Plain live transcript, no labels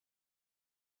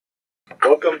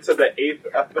Welcome to the 8th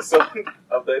episode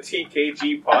of the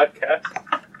TKG podcast.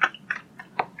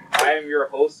 I am your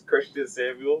host, Christian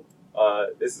Samuel.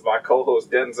 This is my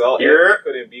co-host, Denzel. Here. Anthony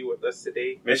couldn't be with us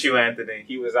today. Miss you, Anthony.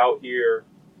 He was out here.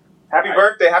 Happy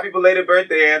birthday. Happy belated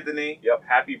birthday, Anthony. Yep,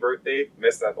 happy birthday.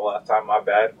 Missed that the last time, my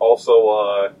bad.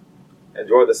 Also,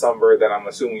 enjoy the sunburn that I'm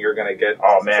assuming you're going to get.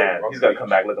 Oh, man. He's going to come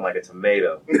back looking like a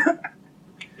tomato.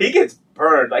 He gets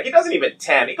burned. Like, he doesn't even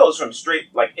tan. He goes from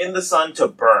straight, like, in the sun to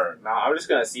burn. Nah, I'm just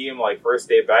going to see him, like, first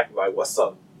day back and be like, what's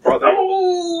up, brother?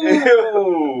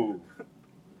 Oh!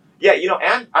 Yeah, you know,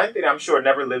 Anthony, I'm sure,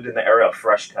 never lived in the era of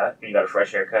fresh cut. You got a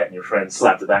fresh haircut and your friend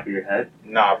slapped the back of your head.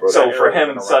 Nah, bro. So for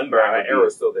him, sunburn. That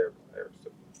era's still there.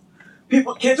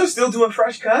 Kids are still doing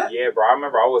fresh cut? Yeah, bro. I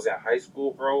remember I was in high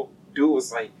school, bro. Dude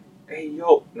was like, hey,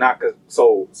 yo.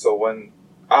 So when,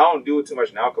 I don't do it too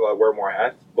much now because I wear more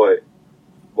hats, but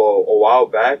a while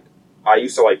back, I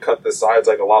used to, like, cut the sides,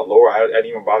 like, a lot lower. I didn't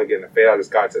even bother getting a fade. I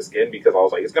just got it to skin because I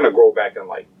was like, it's going to grow back in,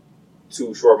 like,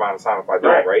 too short amount of time if I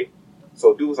don't, right?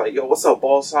 So dude was like, yo, what's up,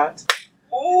 ball sides?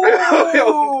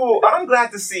 Ooh, I'm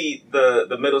glad to see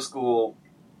the middle school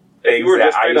things you were that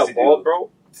just I straight used up to bald, do. bro?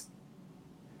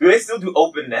 Do they still do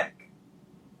open neck?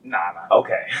 Nah.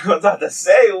 Okay. I was about to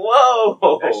say,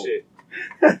 whoa. That shit.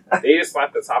 They just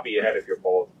slap the top of your head if you're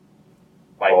bald.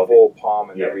 Like, Bald. full palm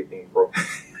and everything, bro.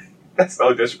 That's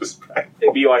no disrespect.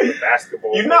 It'd be like a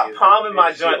basketball. You're not palming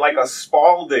my joint like a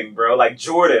Spalding, bro, like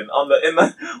Jordan on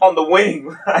the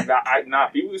wing. Nah,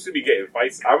 people used to be getting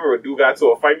fights. I remember a dude got to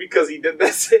a fight because he did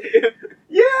that shit.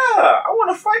 Yeah, I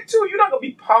want to fight too. You're not gonna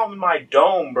be palming my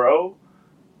dome, bro.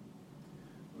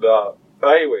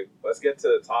 Anyway, let's get to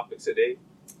the topic today.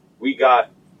 We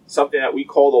got something that we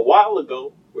called a while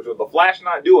ago, which was The Flash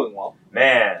not doing well.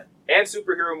 Man. And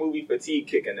superhero movie fatigue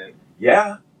kicking in.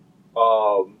 Yeah.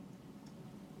 I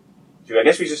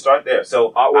guess we should start there.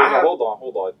 So, hold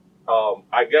on.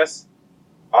 I guess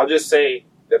I'll just say,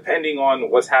 depending on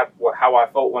how I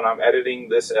felt when I'm editing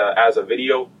this as a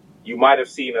video, you might have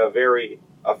seen a very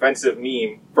offensive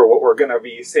meme for what we're gonna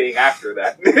be saying after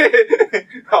that.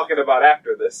 Talking about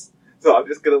after this. So I'm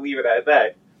just gonna leave it at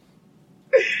that.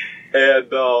 And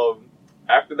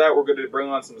after that, we're gonna bring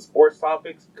on some sports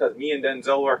topics because me and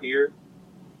Denzel are here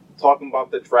talking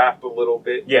about the draft a little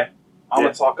bit. Yeah. I'm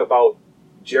gonna talk about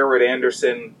Jared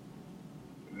Anderson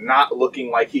not looking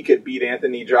like he could beat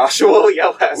Anthony Joshua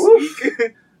last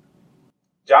week.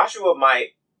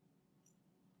 Joshua's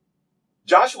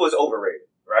overrated,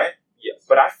 right? Yes.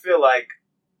 But I feel like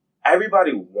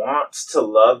everybody wants to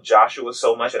love Joshua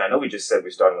so much, and I know we just said we're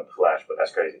starting with the Flash, but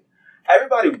that's crazy.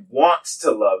 Everybody wants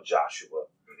to love Joshua.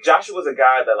 Mm-hmm. Joshua's a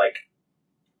guy that, like,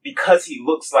 because he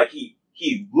looks like he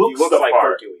looks the like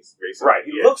part. Hercules, basically. Right,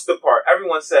 he looks the part.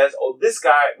 Everyone says, oh, this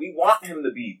guy, we want him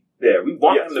to be there. We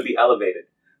want him to be elevated.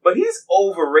 But he's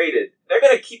overrated. They're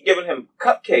going to keep giving him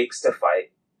cupcakes to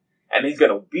fight, and he's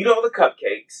going to beat all the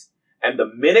cupcakes, and the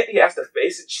minute he has to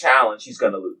face a challenge, he's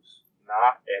going to lose.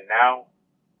 And now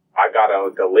I got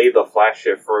to delay the Flash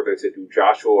shift further to do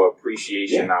Joshua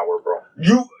Appreciation Hour, bro.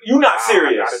 You not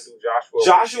serious. I got to do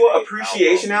Joshua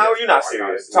Appreciation Hour? You're not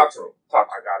serious. Talk to me. I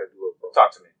got to do it, bro.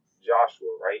 Talk to me.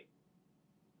 Joshua, right?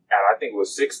 And I think it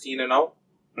was 16-0.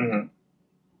 Mm-hmm.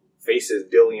 Faces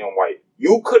Dillian White.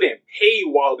 You couldn't pay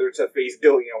Wilder to face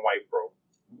Dillian White, bro.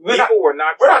 We're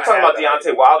not talking about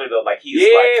Deontay Wilder though. Like he's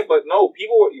but no,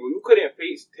 you couldn't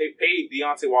pay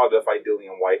Deontay Wilder to fight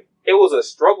Dillian White. It was a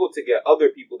struggle to get other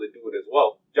people to do it as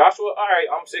well. Joshua, all right,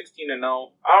 I'm 16-0. I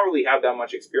don't really have that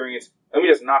much experience. Let me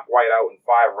just knock White out in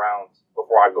 5 rounds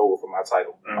before I go for my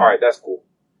title. Mm-hmm. All right, that's cool.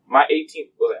 My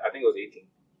 18th I think it was 18.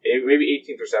 Maybe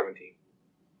 18th or 17th.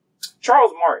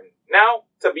 Charles Martin. Now,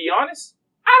 to be honest,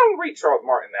 I don't rate Charles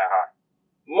Martin that high.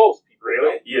 Most people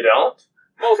Really? don't. You don't?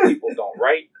 Most people don't,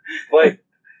 right? But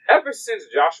ever since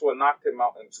Joshua knocked him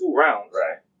out in 2 rounds,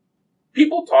 right,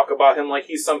 people talk about him like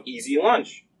he's some easy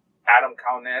lunch. Adam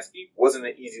Kaunasky wasn't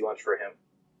an easy lunch for him.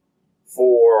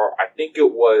 For, I think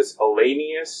it was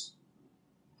Hellenius,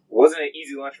 wasn't an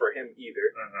easy lunch for him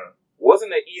either. Mm-hmm.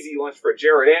 Wasn't an easy lunch for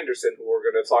Jared Anderson, who we're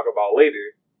going to talk about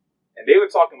later. And they were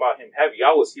talking about him heavy.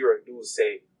 I was hearing dudes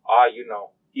say,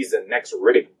 he's the next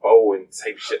Riddick Bowen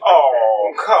type shit.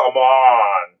 Oh, come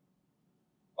on.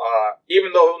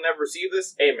 Even though he'll never see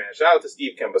this, hey man, shout out to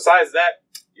Steve Kim. Besides that,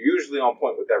 you're usually on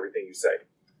point with everything you say.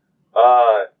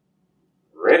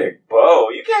 Riddick Bowe.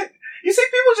 You see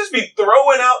people just be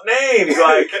throwing out names.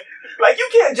 Like you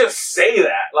can't just say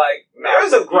that. Like,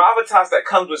 there's a gravitas that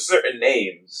comes with certain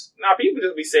names. Nah, people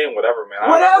just be saying whatever, man.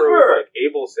 Whatever.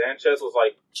 Abel Sanchez was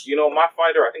like, my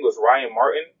fighter, I think it was Ryan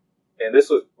Martin. And this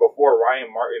was before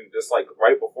Ryan Martin, just like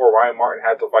right before Ryan Martin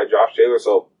had to fight Josh Taylor.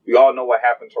 So we all know what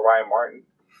happened to Ryan Martin.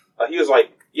 he was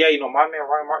like, yeah, my man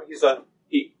Ryan Martin,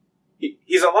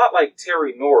 he's a lot like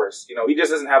Terry Norris. He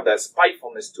just doesn't have that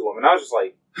spitefulness to him. And I was just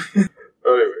like,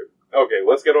 anyway, okay,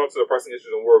 let's get on to the pressing issues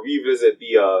and we'll revisit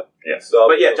the yes.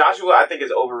 But yeah, Joshua I think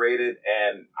is overrated,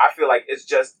 and I feel like it's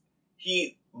just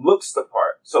he looks the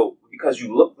part. So because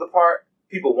you look the part,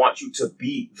 people want you to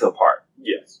be the part.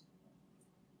 Yes.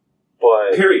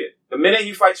 But period. The minute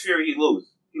he fights Fury, he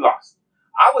lost.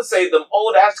 I would say them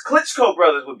old ass Klitschko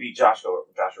brothers would beat Joshua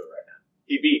right now.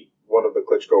 He beat one of the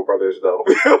Klitschko brothers though.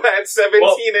 At 17-0.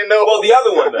 Well, the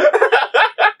other one then.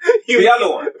 The other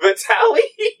one. Vitaly?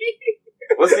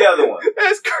 What's the other one?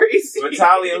 That's crazy.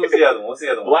 Vitaly, and who's the other one? What's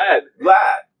the other one?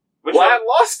 Vlad. Which Vlad one?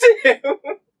 lost to him.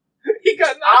 He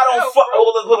got knocked I don't out,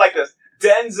 let's put it like this.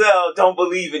 Denzel don't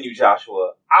believe in you,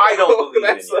 Joshua. I don't believe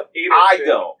in you.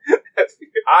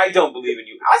 I don't believe in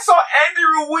you. I saw Andy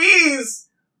Ruiz.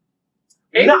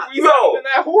 Ruiz not even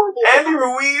that horrible. Andy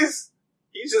Ruiz.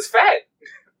 He's just fat.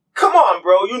 Come on,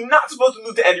 bro. You're not supposed to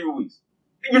lose to Andy Ruiz.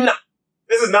 You're not.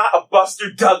 This is not a Buster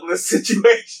Douglas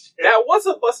situation. That was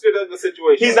a Buster Douglas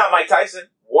situation. He's not Mike Tyson.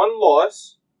 One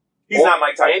loss. He's not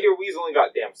Mike Tyson. Andy Ruiz only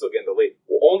got, still getting delayed.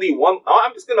 Only one.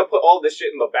 I'm just going to put all this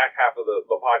shit in the back half of the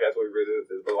podcast where we revisit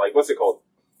this. But, what's it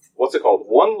called?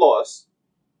 One loss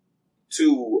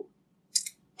to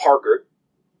Parker,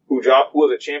 who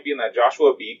was a champion that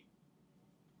Joshua beat.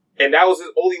 And that was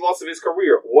his only loss of his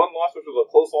career. One loss, which was a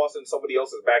close loss in somebody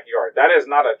else's backyard. That is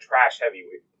not a trash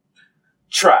heavyweight.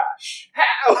 Trash.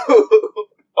 How?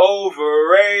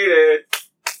 Overrated.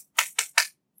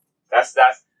 That's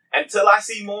until I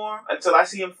see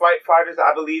him fight fighters that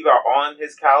I believe are on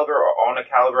his caliber or on a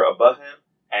caliber above him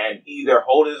and either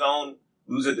hold his own,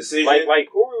 lose a decision. Like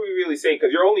who are we really saying?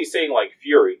 Because you're only saying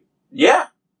Fury. Yeah.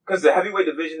 Because the heavyweight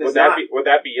division is would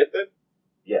that be it then?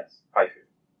 Yes. Fight Fury.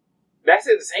 That's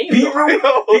insane. Beat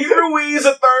Ruiz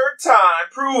a third time.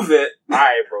 Prove it.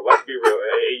 Alright, bro. Let's be real.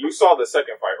 Hey, you saw the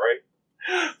second fight, right?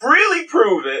 Really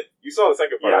prove it. You saw the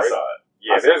second fight, yeah, right? I saw it.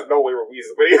 Yeah, there's no way Ruiz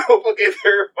is winning a fucking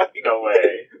third fight. No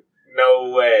way.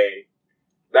 No way.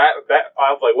 That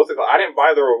I was like, what's it called? I didn't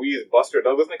buy the Ruiz Buster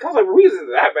Douglas thing. Cause Ruiz isn't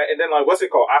that bad. And then what's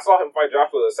it called? I saw him fight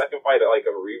Joshua the second fight at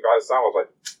a revised time. I was like,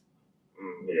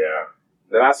 yeah.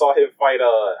 Then I saw him fight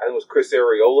I think it was Chris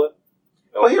Arreola.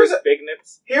 Well, here's Big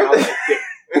Nips. Here's that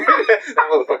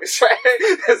motherfucker's trash.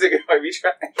 That's a good fight. Be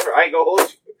trash. I ain't gonna hold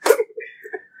you.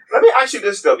 Let me ask you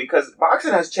this though, because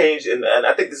boxing has changed, and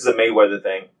I think this is a Mayweather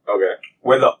thing. Okay.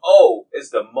 Where the O is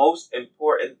the most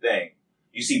important thing.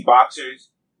 You see boxers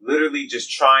literally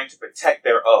just trying to protect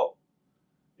their O.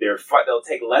 They'll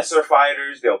take lesser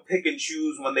fighters. They'll pick and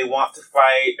choose when they want to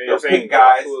fight. And they'll pick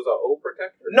guys. Who was an O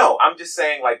protector? No, I'm just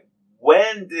saying,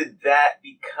 when did that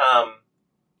become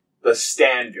the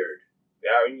standard? Yeah,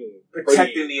 I mean,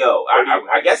 protecting the O.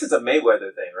 I guess it's a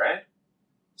Mayweather thing, right?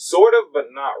 Sort of, but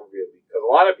not really. Because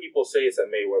a lot of people say it's a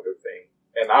Mayweather thing.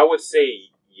 And I would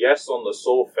say yes on the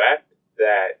sole fact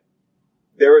that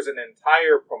there is an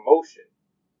entire promotion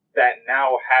that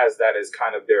now has that as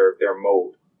kind of their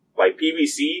mode. Like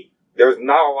PBC, there's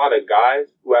not a lot of guys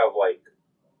who have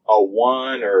a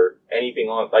 1 or anything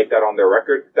like that on their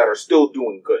record that are still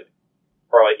doing good.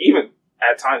 Or even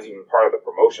at times even part of the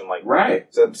promotion. Right.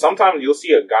 So sometimes you'll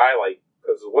see a guy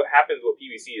because what happens with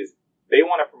PBC is they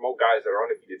want to promote guys that are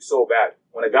undefeated so bad.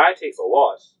 When a guy takes a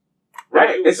loss,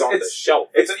 right, it's on the shelf.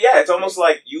 It's almost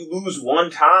like you lose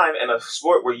one time in a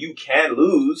sport where you can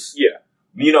lose. Yeah.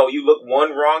 You look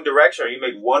one wrong direction or you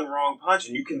make one wrong punch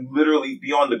and you can literally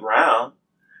be on the ground.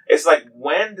 It's like,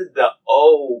 when did the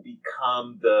O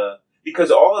become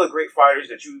because all of the great fighters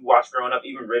that you watched growing up,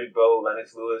 even Riddick Bowe,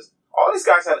 Lennox Lewis, all these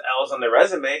guys have L's on their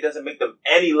resume. It doesn't make them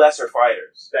any lesser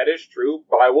fighters. That is true,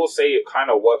 but I will say it kind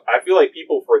of was. I feel like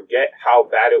people forget how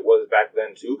bad it was back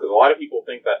then too, because a lot of people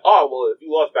think that, if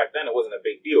you lost back then, it wasn't a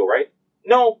big deal, right?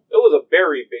 No, it was a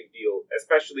very big deal,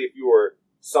 especially if you were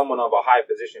someone of a high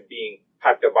position being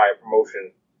hyped up by a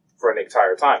promotion for an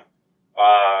entire time.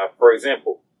 For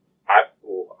example,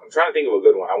 I'm trying to think of a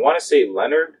good one. I want to say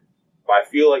Leonard, but I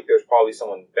feel like there's probably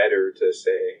someone better to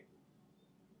say.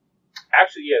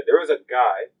 Actually, yeah, there was a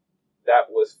guy that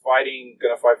was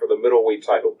gonna fight for the middleweight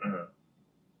title. Mm-hmm.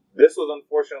 This was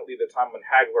unfortunately the time when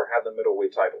Hagler had the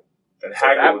middleweight title. And so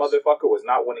that motherfucker was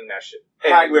not winning that shit.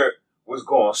 Hagler was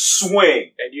going to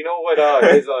swing. And you know what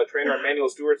his trainer Emmanuel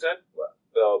Stewart said? What?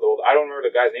 I don't remember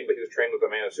the guy's name, but he was trained with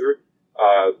Emmanuel Stewart.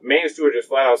 Emmanuel Stewart just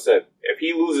flat out said, if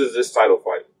he loses this title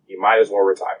fight, he might as well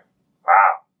retire.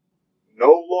 Wow.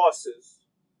 No losses.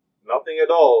 Nothing at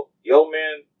all. Yo,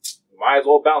 man, you might as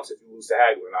well bounce if you lose to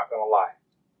Hagler, not gonna lie.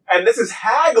 And this is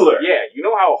Hagler. Yeah, you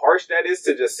know how harsh that is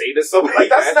to just say to somebody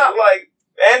that's not like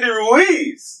Andy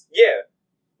Ruiz. Yeah.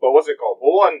 But what's it called?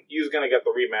 Well, one, he was going to get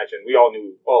the rematch, and we all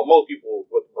knew, well, most people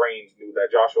with brains knew that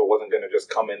Joshua wasn't going to just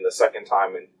come in the second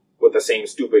time and with the same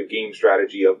stupid game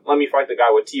strategy of, let me fight the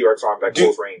guy with T-Rex arms at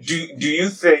close range. Do you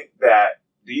think that,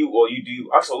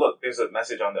 also look, there's a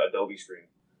message on the Adobe screen.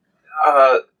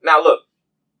 Now look,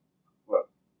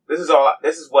 this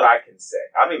is what I can say.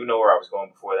 I don't even know where I was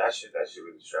going before that shit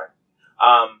really distracted.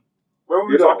 Where were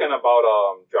we You're going? talking about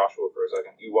Joshua for a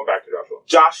second. You went back to Joshua.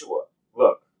 Joshua,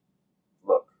 look.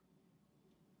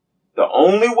 The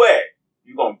only way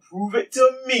you're going to prove it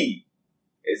to me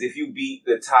is if you beat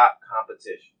the top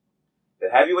competition. The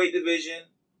heavyweight division,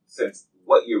 since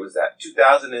what year was that?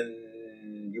 2000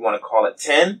 and, you want to call it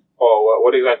 10? Oh,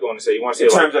 what exactly you want to say? You want to say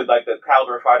in terms of like the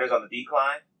caliber of fighters on the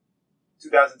decline?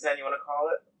 2010, you want to call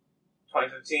it?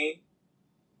 2015?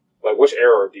 Like, which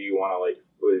era do you want to, like,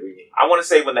 really mean? I want to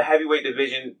say when the heavyweight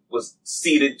division was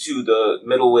ceded to the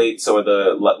middleweights or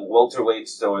the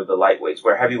welterweights or the lightweights,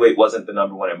 where heavyweight wasn't the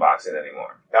number one in boxing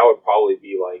anymore. That would probably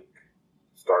be, like,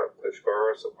 start of Klitschko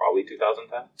era, so probably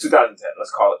 2010? 2010.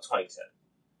 Let's call it 2010.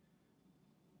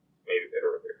 Maybe a bit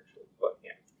earlier, actually. But,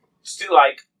 yeah. Still,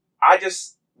 like,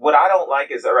 what I don't like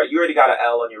is, all right, you already got an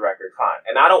L on your record, fine.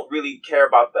 And I don't really care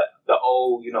about the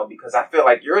O, because I feel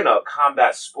like you're in a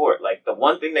combat sport. Like, the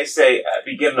one thing they say at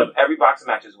the beginning of every boxing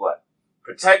match is what?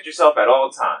 Protect yourself at all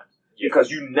times. Yeah.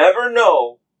 Because you never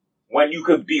know when you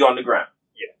could be on the ground.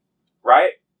 Yeah.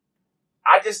 Right?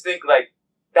 I just think, like,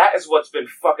 that is what's been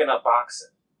fucking up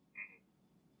boxing.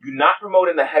 You're not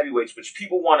promoting the heavyweights, which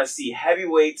people want to see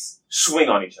heavyweights swing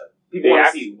on each other. People want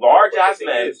to see large-ass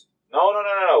men. No.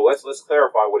 Let's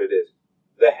clarify what it is.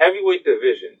 The heavyweight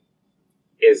division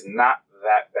is not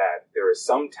that bad. There is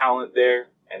some talent there,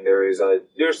 and there's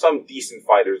some decent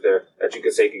fighters there that you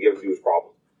could say could give Zeus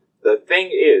problems. The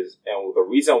thing is, and the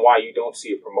reason why you don't see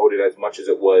it promoted as much as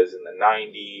it was in the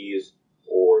 90s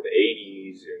or the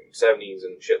 80s and 70s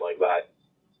and shit like that,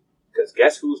 because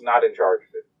guess who's not in charge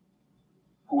of it?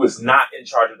 Who is not in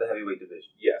charge of the heavyweight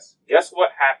division? Yes. Guess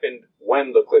what happened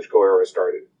when the Klitschko era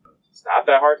started? It's not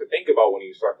that hard to think about when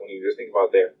you just think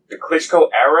about there. The Klitschko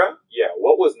era? Yeah,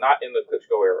 what was not in the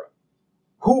Klitschko era?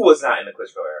 Who was not in the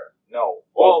Klitschko era? No.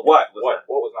 Well, what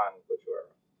was not in the Klitschko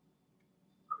era?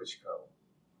 Klitschko.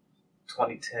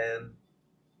 2010.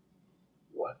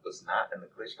 What was not in the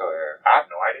Klitschko era? I have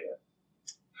no idea.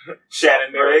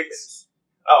 Shannon Briggs.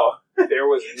 Oh. There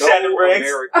was no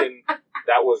American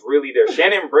that was really there.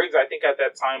 Shannon Briggs, I think at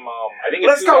that time,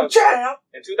 Let's go, champ!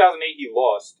 In 2008, he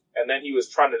lost. And then he was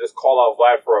trying to just call out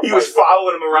Vlad for a fight. He was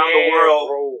following him around the world.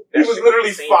 Bro, he was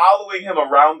literally following him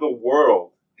around the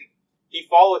world. He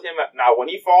followed him. When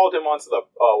he followed him onto the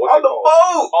boat. On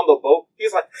the boat,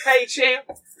 he's like, "Hey champ,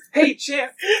 hey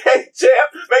champ, hey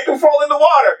champ, make him fall in the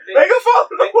water, make him fall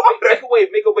in the water,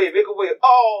 make a wave.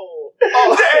 Oh,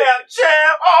 damn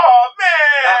champ, oh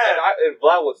man!" And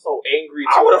Vlad was so angry.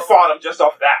 I would have fought him just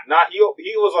off that. He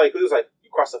was like, "You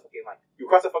crossed the fucking line. You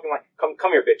crossed the fucking line.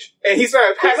 Come here, bitch." And he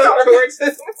started passing out towards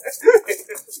him.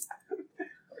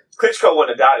 Klitschko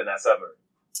wouldn't have died in that submarine.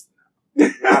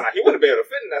 Nah, he wouldn't have been able to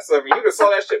fit in that submarine. You just saw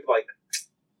that shit like,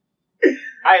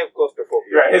 I have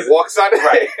claustrophobia. Right, he walks out of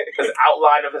right. His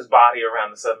outline of his body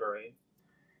around the submarine.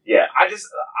 Yeah,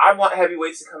 I want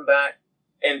heavyweights to come back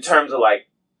in terms of like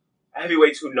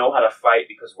heavyweights who know how to fight,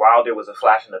 because Wilder was a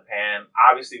flash in the pan.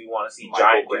 Obviously, we want to see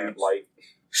giant dudes like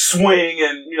swing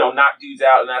and knock dudes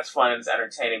out, and that's fun and it's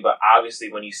entertaining. But obviously,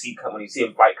 when you see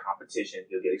him fight competition,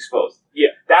 he'll get exposed. Yeah,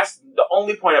 that's the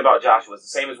only point about Joshua. It's the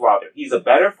same as Wilder. He's a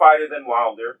better fighter than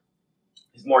Wilder.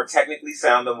 He's more technically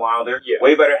sound than Wilder. Yeah.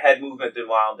 Way better head movement than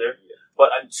Wilder. Yeah.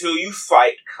 But until you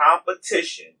fight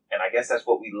competition, and I guess that's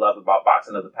what we love about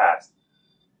boxing of the past,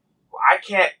 I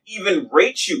can't even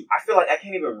rate you. I feel like I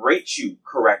can't even rate you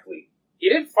correctly. He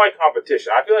didn't fight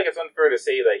competition. I feel like it's unfair to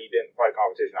say that he didn't fight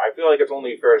competition. I feel like it's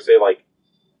only fair to say, like,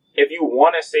 if you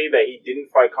want to say that he didn't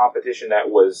fight competition that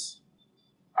was,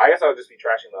 I guess I would just be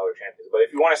trashing the other champions. But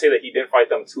if you want to say that he didn't fight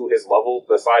them to his level,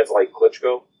 besides, like,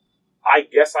 Klitschko, I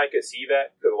guess I could see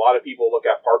that, because a lot of people look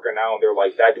at Parker now and they're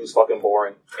like, that dude's fucking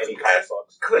boring, and he kind of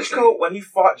sucks. Klitschko, when he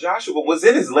fought Joshua, was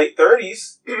in his late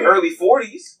 30s, early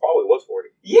 40s. Probably was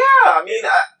 40. Yeah, I mean,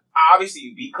 obviously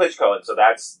you beat Klitschko, and so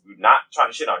that's not trying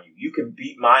to shit on you. You can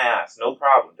beat my ass, no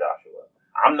problem, Joshua.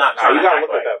 I'm not trying to. You gotta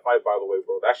look at that fight, by the way,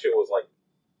 bro. That shit was like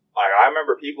I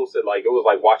remember people said like it was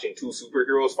like watching two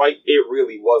superheroes fight. It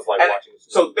really was like watching.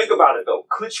 So think about it though.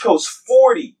 Klitschko's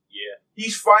 40. Yeah,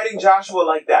 he's fighting Joshua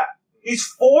like that. He's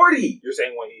 40. You're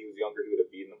saying when he was younger, he would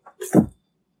have beaten him?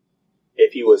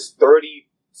 If he was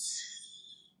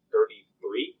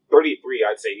 33,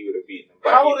 I'd say he would have beaten him.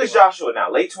 How old is Joshua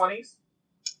now? Late 20s?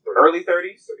 30, early 30s?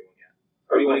 31, yeah.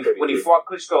 When he fought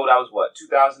Klitschko, that was what,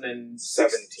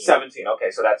 2017?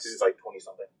 Okay, so that's... He was like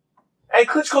 20-something. And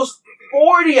Klitschko's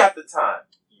 40 at the time.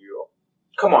 Yeah.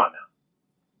 Come on now.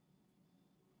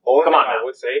 Only thing I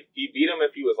would say, he beat him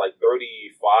if he was like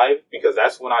 35, because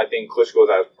that's when I think Klitschko was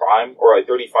at his prime, or like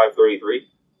 35, 33.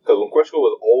 Because when Klitschko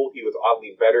was old, he was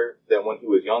oddly better than when he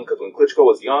was young. Because when Klitschko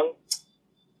was young,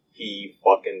 he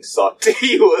fucking sucked.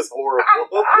 He was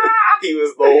horrible. He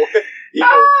was low.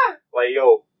 Like,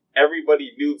 yo,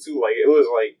 everybody knew too. Like, it was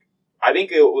like, I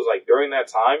think it was like during that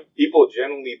time, people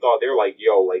genuinely thought, they were like,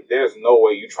 yo, like, there's no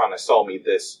way you trying to sell me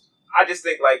this. I just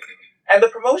think, like, and the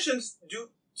promotions do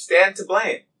stand to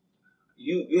blame.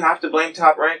 You have to blame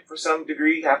Top Rank for some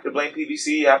degree. You have to blame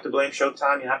PBC. You have to blame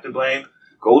Showtime. You have to blame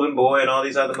Golden Boy and all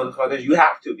these other motherfuckers. You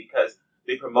have to, because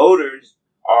the promoters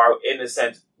are, in a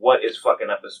sense, what is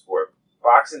fucking up the sport.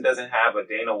 Boxing doesn't have a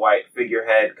Dana White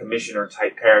figurehead commissioner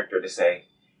type character to say,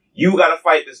 you gotta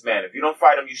fight this man. If you don't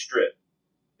fight him, you strip.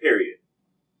 Period.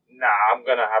 Nah, I'm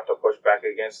gonna have to push back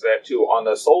against that too. On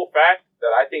the sole fact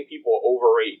that I think people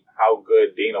overrate how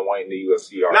good Dana White and the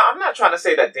UFC are. Now, I'm not trying to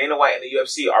say that Dana White and the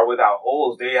UFC are without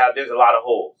holes. There's a lot of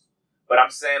holes. But I'm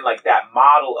saying, like, that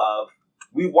model of,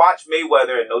 we watch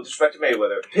Mayweather, and no disrespect to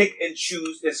Mayweather, pick and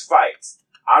choose his fights.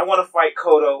 I want to fight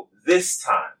Cotto this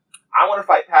time. I want to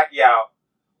fight Pacquiao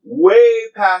way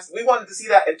past. We wanted to see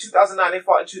that in 2009. They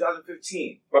fought in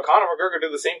 2015. But Conor McGregor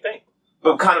did the same thing.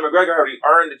 But Conor McGregor already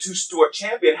earned the two-sport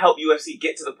champion, helped UFC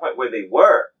get to the point where they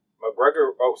were.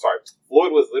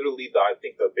 Floyd was literally, I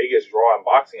think, the biggest draw in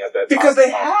boxing at that time. Because they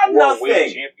had nothing.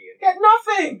 Champion. They had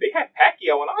nothing. They had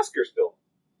Pacquiao and Oscar still.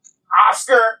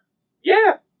 Oscar?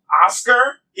 Yeah.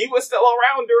 Oscar? He was still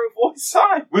around during Floyd's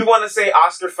time. We want to say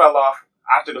Oscar fell off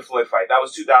after the Floyd fight. That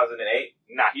was 2008?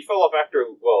 Nah, he fell off after, it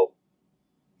was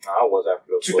after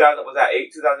the 2000, was that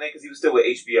 2008? Because he was still with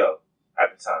HBO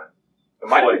at the time.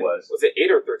 Floyd was. Was it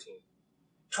 8 or 13?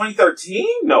 2013?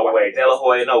 No way. De La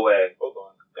Hoya, no way. Hold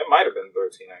on. It might have been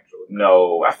 13, actually.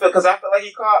 No. I feel like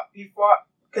he fought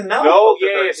Canelo. No,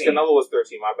 yes, Canelo was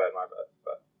 13. My bad.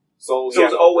 So it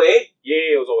was 08?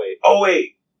 Yeah, it was 08.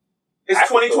 08. It's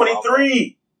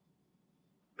 2023.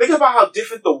 Think about how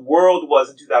different the world was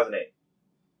in 2008.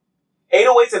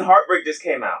 808s and Heartbreak just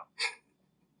came out.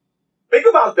 Think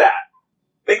about that.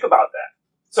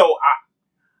 So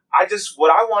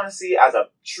what I want to see as a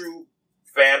true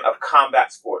fan of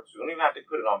combat sports, we don't even have to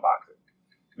put it on boxing.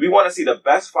 We want to see the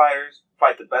best fighters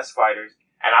fight the best fighters,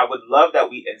 and I would love that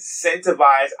we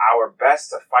incentivize our best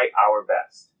to fight our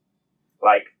best.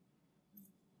 Like,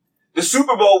 the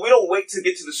Super Bowl, we don't wait to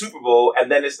get to the Super Bowl, and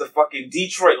then it's the fucking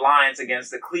Detroit Lions against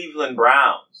the Cleveland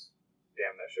Browns.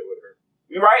 Damn, that shit would hurt.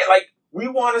 Right? Like, we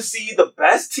want to see the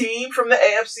best team from the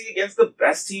AFC against the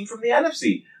best team from the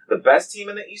NFC. The best team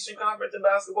in the Eastern Conference in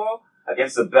basketball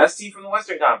against the best team from the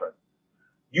Western Conference.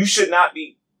 You should not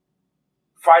be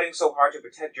fighting so hard to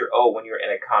protect your O when you're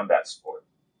in a combat sport.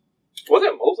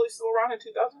 Wasn't Mosley still around in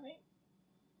 2008?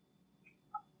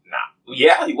 Nah.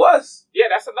 Yeah, he was. Yeah,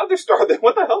 that's another star then.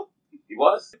 What the hell? He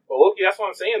was. But Loki, that's what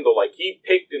I'm saying though. Like, he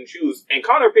picked and chose. And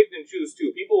Conor picked and chose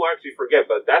too. People will actually forget,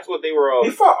 but that's what they were... He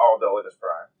fought Aldo in his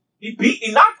prime.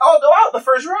 He knocked Aldo out in the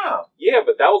first round. Yeah,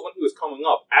 but that was when he was coming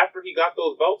up. After he got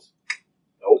those belts?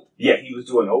 Nope. Yeah, he was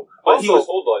doing nope. But he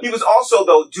was also,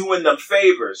 though, doing them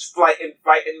favors. Fighting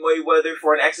Mayweather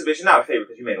for an exhibition. Not a favor,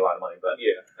 because you made a lot of money, but...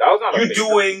 Yeah, that was not a favor. You're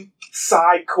doing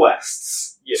side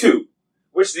quests, too,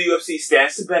 which the UFC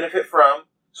stands to benefit from.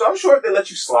 So I'm sure if they let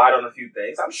you slide on a few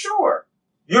things, I'm sure.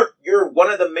 You're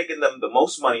one of them making them the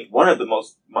most money,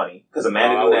 because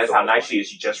Amanda Nunes, how nice she is,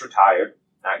 she just retired.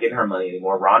 Not getting her money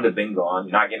anymore. Rhonda been gone.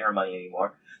 You're not getting her money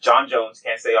anymore. John Jones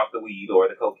can't stay off the weed or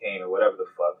the cocaine or whatever the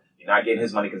fuck. You're not getting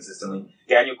his money consistently.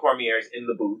 Daniel Cormier is in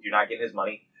the booth. You're not getting his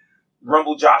money.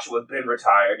 Rumble Joshua's been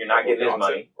retired. You're not getting his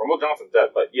money. Rumble Johnson's dead,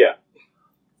 but yeah.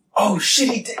 Oh, shit,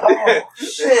 he did. Oh,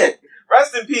 shit.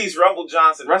 Rest in peace, Rumble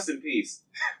Johnson. Rest in peace.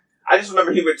 I just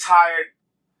remember he retired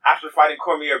after fighting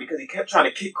Cormier because he kept trying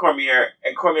to kick Cormier,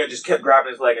 and Cormier just kept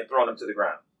grabbing his leg and throwing him to the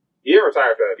ground. He didn't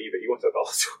retire after that either. He went to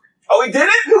Bellator. Oh, he did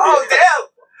it? Oh, damn.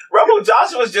 Rumble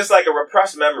Joshua was just like a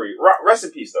repressed memory. Rest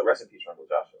in peace, though. Rest in peace, Rumble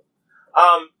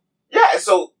Joshua. Yeah,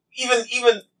 so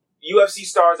even UFC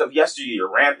stars of yesteryear,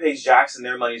 Rampage Jackson,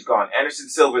 their money's gone. Anderson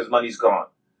Silva's money's gone.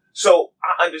 So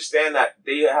I understand that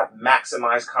they have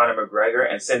maximized Conor McGregor,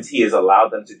 and since he has allowed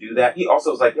them to do that, he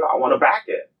also was like, yo, I want to back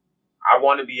it. I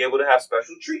want to be able to have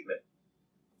special treatment.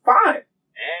 Fine.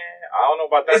 I don't know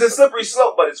about that. It's a slippery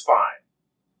slope, but it's fine.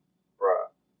 Bruh.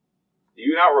 Do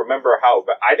you not remember how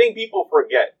bad? I think people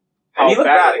forget how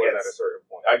bad it was at a certain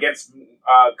point. Against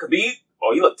Khabib?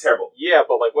 Oh, he looked terrible. Yeah,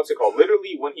 but like, what's it called?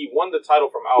 Literally, when he won the title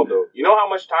from Aldo, you know how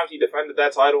much times he defended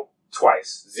that title?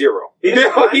 Twice. Zero. He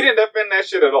didn't defend that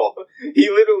shit at all. He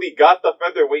literally got the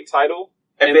featherweight title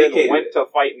and then went to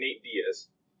fight Nate Diaz.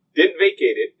 Didn't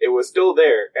vacate it. It was still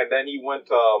there. And then he went,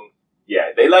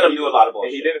 yeah, they let him do a lot of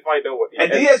bullshit. He didn't fight nobody.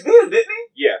 And Diaz beat him, didn't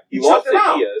he? Yeah. He lost to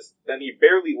Diaz. Then he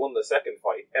barely won the second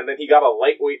fight. And then he got a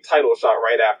lightweight title shot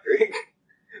right after.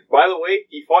 By the way,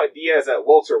 he fought Diaz at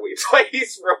welterweight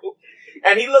twice, bro.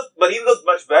 And he looked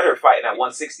much better fighting at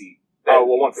 160. Than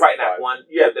fighting at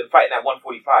than fighting at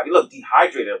 145. He looked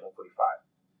dehydrated at 145.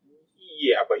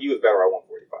 Yeah, but he was better at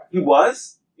 145. He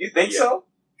was? You think so?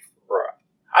 Bruh.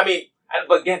 I mean,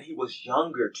 but again, he was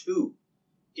younger too.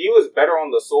 He was better on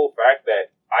the sole fact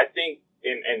that I think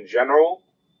in general,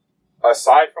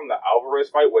 aside from the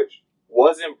Alvarez fight, which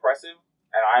was impressive,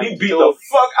 and he beat the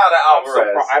fuck out of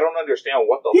Alvarez. I don't understand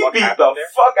what the fuck happened there. He beat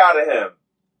the fuck out of him.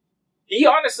 He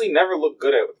honestly never looked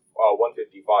good at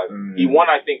 155. He won,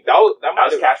 I think. That was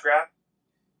cash grab?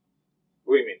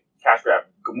 What do you mean? Cash grab.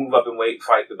 Move up in weight,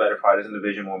 fight the better fighters in the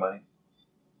division, more money.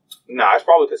 Nah, it's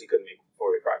probably because he couldn't make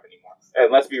 45 anymore.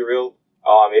 And let's be real,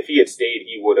 if he had stayed,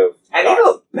 he would have. And he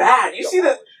looked bad.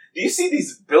 Do you see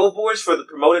these billboards for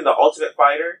promoting the Ultimate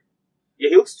Fighter? Yeah,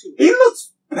 he looks too big. He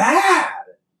looks bad.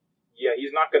 Yeah,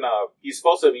 he's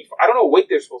supposed to be, I don't know what weight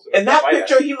they're supposed to be. In that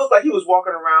picture, he looked like he was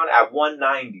walking around at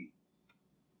 190.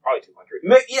 Probably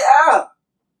 200. Yeah.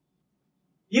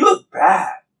 He looked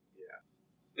bad.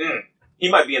 Yeah. He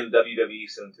might be in the WWE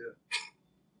soon, too.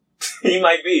 He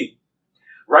might be.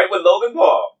 Right with Logan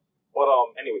Paul. But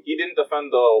anyway, he didn't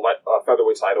defend the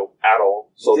featherweight title at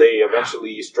all, so they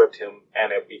eventually stripped him,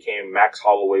 and it became Max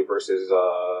Holloway versus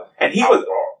and he was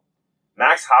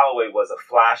Max Holloway was a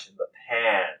flash in the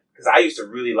pan, because I used to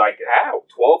really like it. How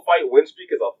 12-fight win streak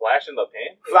is a flash in the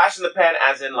pan? Flash in the pan,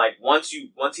 as in like once he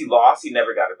lost, he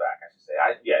never got it back. I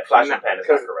should say, flash in the pan is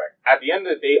not correct. At the end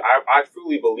of the day, I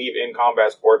truly believe in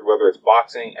combat sports, whether it's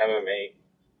boxing, MMA,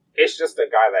 it's just a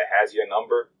guy that has your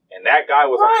number. And that guy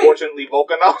was unfortunately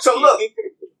Volkanovski. So look,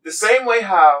 the same way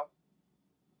how,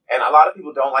 and a lot of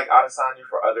people don't like Adesanya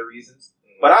for other reasons,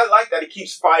 but I like that he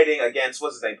keeps fighting against,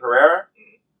 what's his name, Pereira?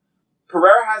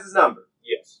 Pereira has his number.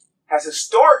 Yes. Has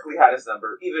historically had his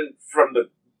number, even from the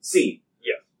scene.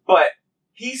 Yes. But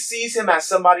he sees him as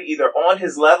somebody either on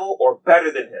his level or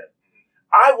better than him.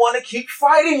 I want to keep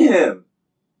fighting him.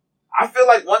 I feel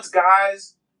like once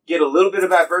guys get a little bit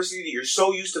of adversity, you're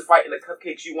so used to fighting the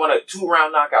cupcakes, you want a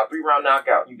 2-round knockout, 3-round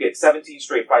knockout, you get 17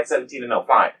 straight fights, 17-0,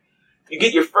 fine. You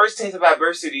get your first taste of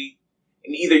adversity,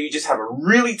 and either you just have a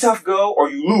really tough go, or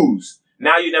you lose.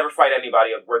 Now you never fight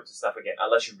anybody worth the stuff again,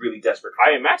 unless you're really desperate.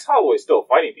 I mean, Max Holloway's still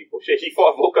fighting people. Shit, he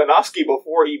fought Volkanovski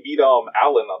before he beat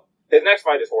Allen up. His next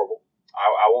fight is horrible.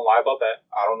 I won't lie about that.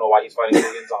 I don't know why he's fighting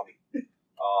Korean Zombie.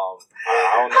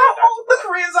 I don't know. How old the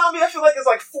Korean Zombie? I feel like it's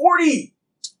like 40.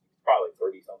 Probably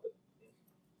 30-something.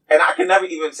 And I can never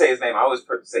even say his name. I always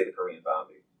say the Korean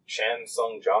Zombie. Chan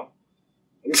Sung Jung.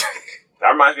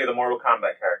 That reminds me of the Mortal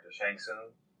Kombat character, Shang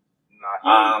Tsung.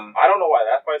 Nah, I don't know why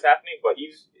that fight's happening, but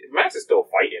Max is still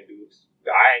fighting dudes.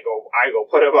 I ain't go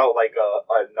put him out like a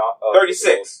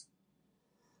 36.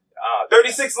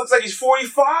 36 looks like he's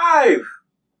 45.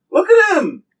 Look at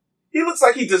him. He looks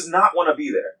like he does not want to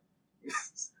be there.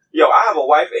 Yo, I have a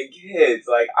wife and kids.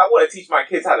 Like, I want to teach my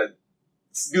kids how to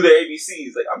do their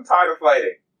ABCs. Like, I'm tired of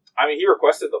fighting. I mean, he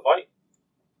requested the fight.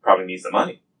 Probably needs the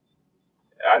money.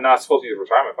 I'm not supposed to be a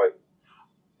retirement fight.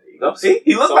 There you go. See?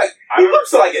 He looks like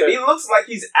it. He looks like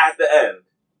he's at the end.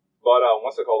 But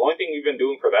what's it called? The only thing we've been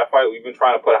doing for that fight, we've been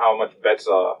trying to put how much bets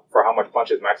for how much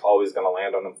punches Max Holloway is going to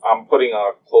land on him. I'm putting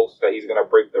close that he's going to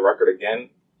break the record again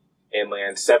and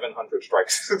land 700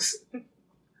 strikes.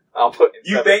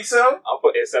 You think so? I'll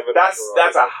put it 700.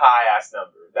 That's a high ass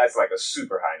number. That's like a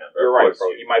super high number. You're right, bro.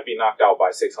 He might be knocked out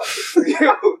by 600.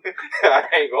 I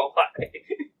ain't gonna lie.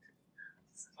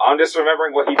 I'm just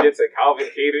remembering what he did to Calvin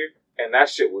Kattar, and that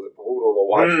shit was brutal to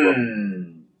watch,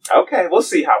 bro. Okay, we'll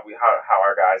see how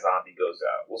our guy Zombie goes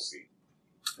out. We'll see.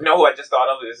 You know who I just thought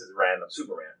of? This is random.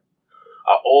 Superman.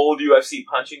 An old UFC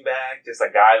punching bag. Just a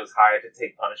guy who's hired to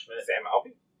take punishment. Sam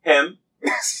Alvey? Him.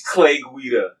 Clay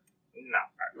Guida. No.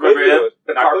 Remember him?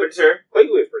 The carpenter? Clay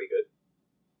Guida's pretty good.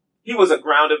 He was a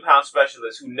ground and pound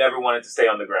specialist who never wanted to stay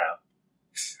on the ground.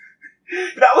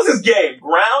 That was his game.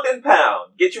 Ground and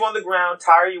pound. Get you on the ground,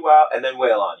 tire you out, and then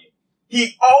wail on you.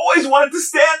 He always wanted to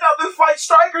stand up and fight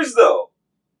strikers, though.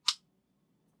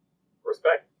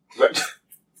 Respect.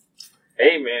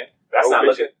 Hey, man. That's not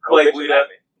looking. Clay Guida,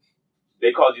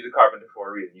 they called you the carpenter for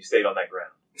a reason. You stayed on that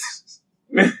ground.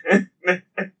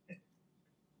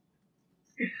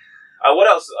 What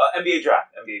else? NBA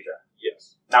draft.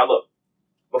 Yes. Now, look.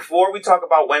 Before we talk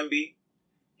about Wemby,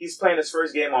 he's playing his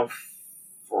first game on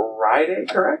Friday,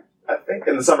 correct? I think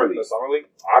in the Summer League. The Summer League?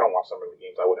 I don't watch Summer League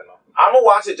games. I wouldn't know. I'm going to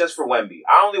watch it just for Wemby.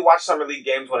 I only watch Summer League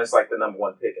games when it's like the number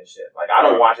one pick and shit. Like, I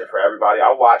don't watch it for everybody.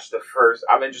 I'll watch the first.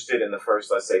 I'm interested in the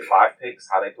first, let's say, 5 picks,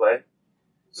 how they play.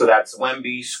 So that's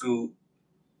Wemby, Scoot,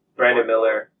 Brandon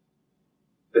Miller,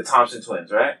 the Thompson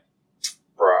twins, right?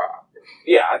 Bruh.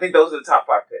 Yeah, I think those are the top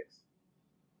 5 picks.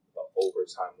 The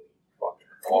overtime league. Fucking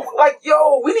awful. Like,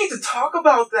 yo, we need to talk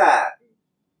about that.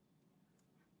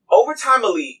 Overtime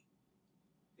Elite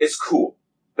is cool.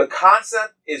 The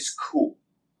concept is cool.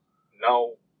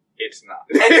 No, it's not.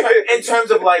 in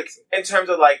terms of like,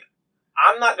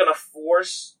 I'm not gonna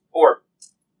force, or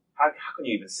how can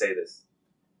you even say this?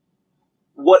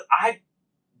 What I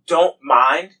don't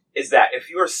mind is that if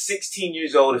you're 16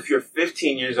 years old, if you're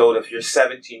 15 years old, if you're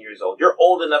 17 years old, you're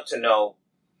old enough to know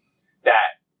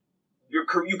that you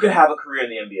could have a career in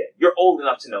the NBA. You're old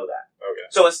enough to know that. Okay.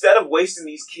 So instead of wasting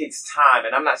these kids' time,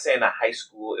 and I'm not saying that high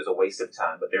school is a waste of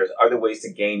time, but there's other ways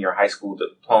to gain your high school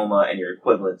diploma and your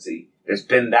equivalency.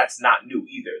 That's not new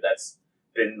either. That's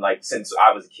been like since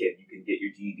I was a kid. You can get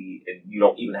your GED and you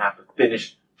don't even have to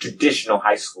finish traditional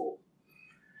high school.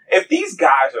 If these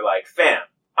guys are like, fam,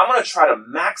 I'm going to try to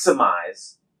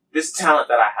maximize this talent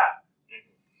that I have.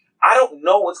 I don't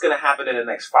know what's going to happen in the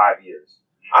next 5 years.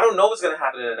 I don't know what's going to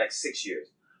happen in the next 6 years.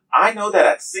 I know that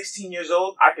at 16 years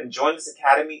old, I can join this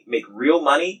academy, make real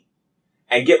money,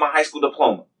 and get my high school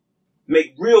diploma.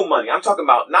 Make real money. I'm talking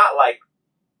about not like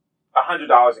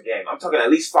 $100 a game. I'm talking at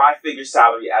least 5-figure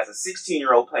salary as a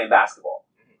 16-year-old playing basketball.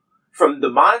 From the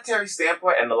monetary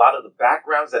standpoint and a lot of the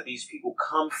backgrounds that these people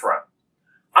come from,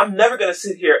 I'm never going to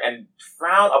sit here and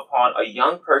frown upon a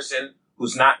young person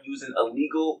who's not using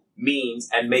illegal means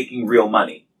and making real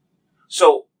money.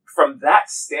 So from that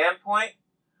standpoint,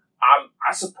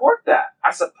 I support that.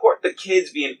 I support the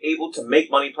kids being able to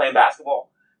make money playing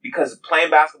basketball because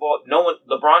playing basketball,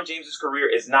 LeBron James's career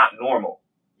is not normal.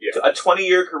 Yeah. A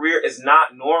 20-year career is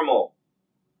not normal.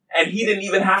 And he didn't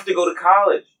even have to go to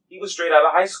college. He was straight out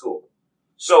of high school.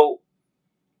 So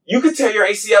you could tear your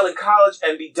ACL in college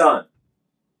and be done.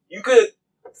 You could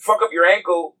fuck up your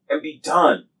ankle and be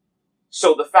done.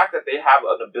 So the fact that they have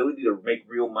an ability to make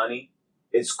real money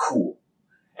is cool.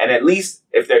 And at least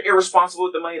if they're irresponsible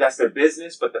with the money, that's their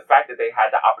business. But the fact that they had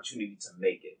the opportunity to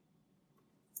make it.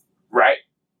 Right?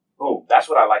 Boom. That's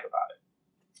what I like about it.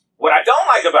 What I don't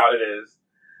like about it is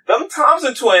them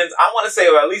Thompson twins, I want to say,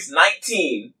 are at least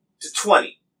 19 to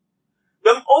 20.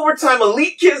 Them overtime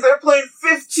elite kids, they're playing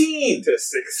 15 to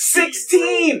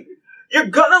 16. You're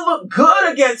gonna look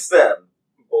good against them.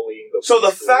 Bullying the so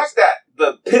the fact that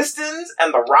the Pistons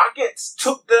and the Rockets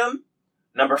took them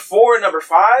number 4 and number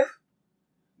 5,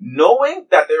 knowing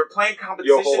that they were playing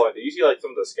competition. Yo, hold on. Did you see like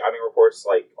some of the scouting reports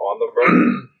like on them, bro?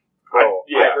 Bro,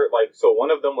 I heard like so one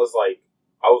of them was like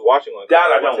I was watching one.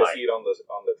 That I went don't to see it on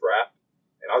the draft,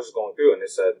 and I was just going through, and it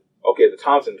said, "Okay, the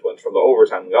Thompson twins from the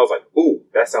overtime league." I was like, "Ooh,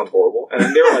 that sounds horrible." And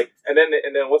then they were like, and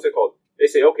then what's it called? They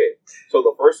say, "Okay, so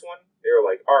the first one." They were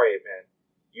like, all right, man,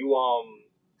 you,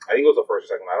 I think it was the first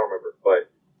or second one, I don't remember,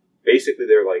 but basically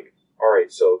they're like, all right,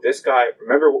 so this guy,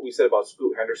 remember what we said about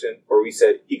Scoot Henderson, where we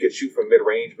said he could shoot from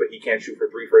mid-range, but he can't shoot for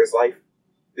 3 for his life?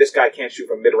 This guy can't shoot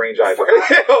from mid-range either.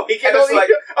 He can't only,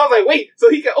 I was like, wait,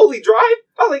 so he can only drive?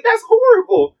 I was like, that's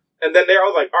horrible. And then I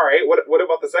was like, all right, what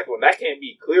about the second one? That can't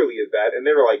be clearly as bad. And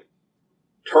they were like,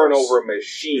 turnover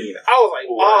machine. I was like,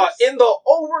 in the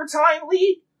overtime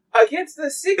league? Against the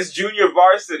 6? It's junior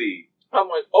varsity. I'm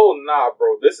like, oh, nah,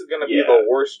 bro. This is going to be the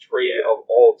worst trade of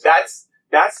all time.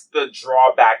 That's the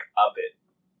drawback of it.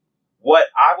 What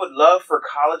I would love for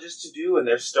colleges to do, and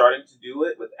they're starting to do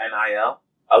it with NIL,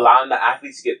 allowing the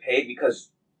athletes to get paid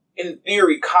because, in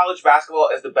theory, college basketball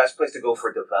is the best place to go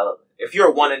for development. If you're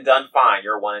a one and done, fine,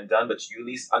 you're a one and done, but you at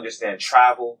least understand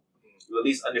travel. You at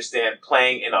least understand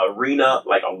playing in an arena,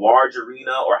 like a large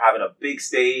arena, or having a big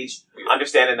stage.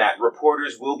 Understanding that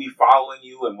reporters will be following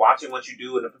you and watching what you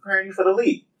do and preparing you for the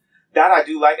league. That I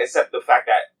do like, except the fact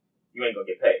that you ain't going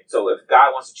to get paid. So if a guy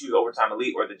wants to choose Overtime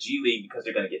Elite or the G League because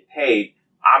they're going to get paid,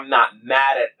 I'm not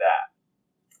mad at that.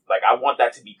 Like, I want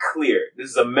that to be clear. This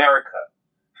is America.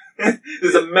 This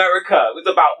is America. It's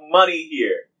about money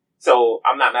here. So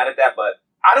I'm not mad at that, but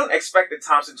I don't expect the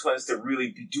Thompson twins to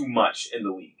really do much in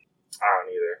the league. I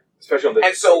don't either. Especially on the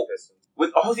And so,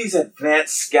 with all these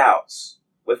advanced scouts,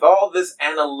 with all this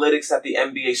analytics that the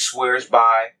NBA swears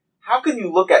by, how can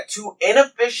you look at 2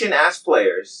 inefficient-ass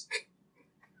players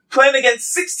playing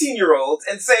against 16-year-olds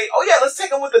and say, oh yeah, let's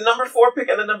take them with the number 4 pick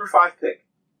and the number 5 pick?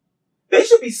 They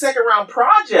should be second-round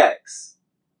projects.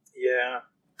 Yeah.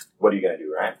 What are you going to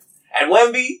do, right? And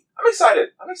Wemby, I'm excited.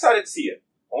 I'm excited to see it.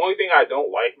 Only thing I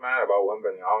don't like, man, about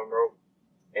Wemby and Allen, bro,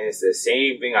 And it's the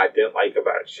same thing I didn't like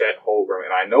about Chet Holmgren.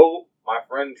 And I know my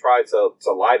friend tried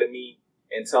to lie to me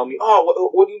and tell me, oh,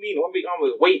 what do you mean? Wemby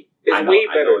is way better.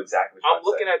 I know exactly what I'm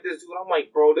looking at this dude. I'm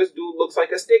like, bro, this dude looks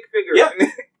like a stick figure. Yeah.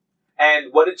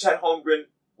 And what did Chet Holmgren,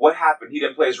 what happened? He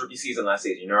didn't play his rookie season last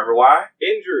season. You remember why?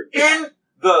 Injured. In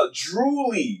the Drew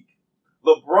League.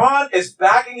 LeBron is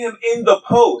backing him in the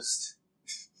post.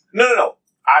 No.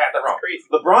 I got that wrong. Crazy.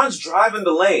 LeBron's driving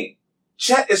the lane.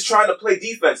 Chet is trying to play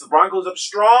defense. LeBron goes up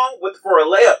strong for a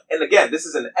layup. And again, this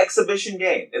is an exhibition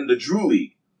game in the Drew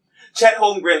League. Chet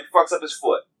Holmgren fucks up his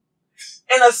foot.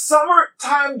 In a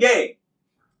summertime game,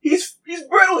 he's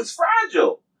brittle, he's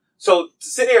fragile. So to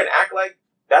sit here and act like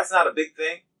that's not a big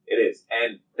thing, it is.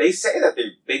 And they say that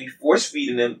they be force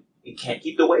feeding him. He can't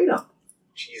keep the weight on.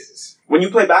 Jesus. When you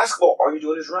play basketball, all you're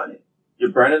doing is running.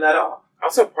 You're burning that off.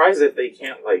 I'm surprised that they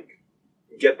can't,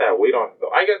 get that weight on, though.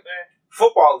 I get that.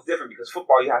 Football is different because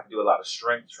football, you have to do a lot of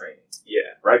strength training.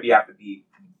 Yeah. Right? You have to be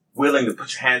willing to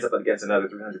put your hands up against another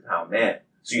 300-pound man.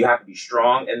 So you have to be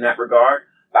strong in that regard.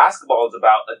 Basketball is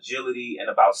about agility and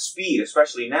about speed,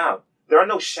 especially now. There are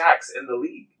no Shaqs in the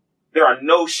league.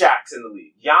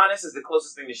 Giannis is the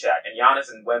closest thing to Shaq, and Giannis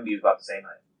and Wemby is about the same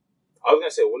height. I was going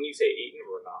to say, wouldn't you say Ayton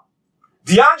or not?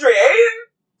 DeAndre Ayton?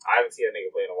 I haven't seen a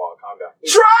nigga play in a while. Calm down.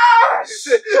 Trash!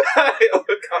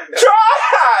 Calm down.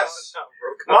 Trash! Calm down,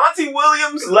 bro. Monty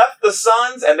Williams left the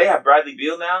Suns, and they have Bradley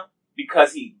Beal now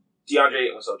because DeAndre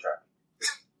Ayton was so trash.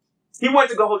 He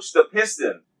went to go host the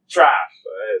Pistons. Trash.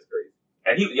 That is crazy.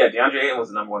 And DeAndre Ayton was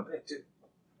the number one pick too.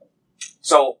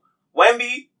 So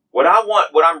Wemby, what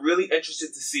I'm really interested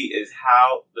to see is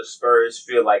how the Spurs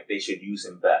feel like they should use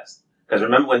him best. Because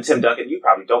remember when Tim Duncan, you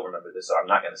probably don't remember this, so I'm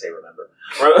not going to say remember.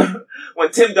 When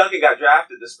Tim Duncan got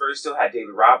drafted, the Spurs still had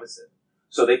David Robinson.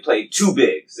 So they played two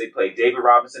bigs. They played David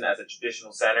Robinson as a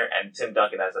traditional center and Tim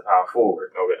Duncan as a power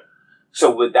forward. Okay.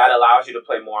 So that allows you to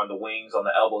play more on the wings, on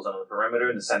the elbows, on the perimeter,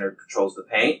 and the center controls the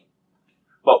paint.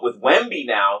 But with Wemby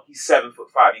now, he's 7'5".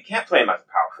 You can't play him as a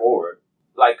power forward.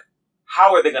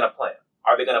 How are they going to play him?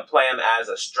 Are they going to play him as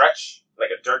a stretch, like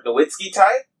a Dirk Nowitzki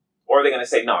type? Or are they going to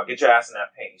say, no, get your ass in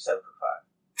that paint, you're 7'5"?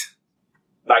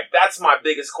 That's my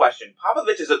biggest question.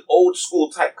 Popovich is an old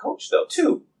school type coach, though,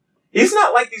 too. He's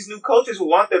not like these new coaches who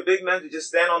want their big men to just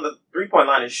stand on the 3-point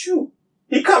line and shoot.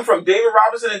 He come from David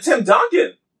Robinson and Tim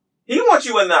Duncan. He wants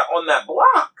you on that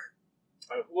block.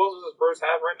 Who else does the Spurs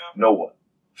have right now? No one.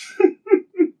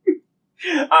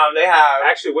 They have...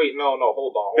 Actually, wait, no,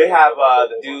 hold on. They have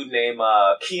the dude named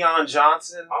Keon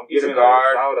Johnson. He's a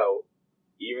guard. Shout out,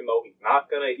 even though he's not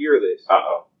going to hear this.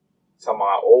 Uh-oh. To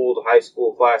my old high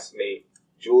school classmate,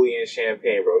 Julian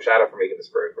Champagne, bro. Shout out for making the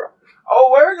Spurs, bro. Oh,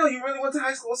 where? No, you really went to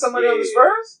high school with somebody on the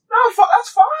Spurs? No, that's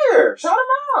fire. Shout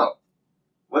him out.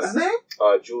 What's his name?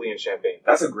 Julian Champagne.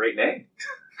 That's a great name.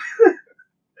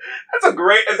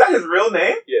 Is that his real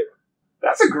name? Yeah.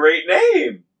 That's a great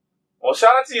name. Well,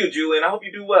 shout out to you, Julian. I hope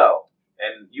you do well.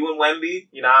 And you and Wemby,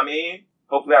 you know what I mean?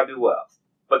 Hopefully I'll do well.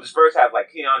 But the Spurs have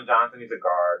Keon Johnson. He's a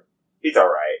guard. He's all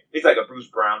right. He's like a Bruce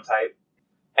Brown type.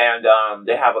 And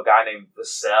they have a guy named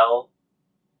Vassell.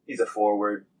 He's a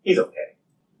forward. He's okay.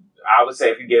 I would say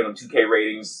if you gave him 2K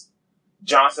ratings,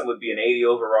 Johnson would be an 80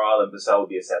 overall and Vassell would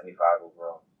be a 75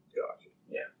 overall. Gotcha.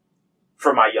 Yeah.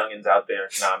 For my youngins out there,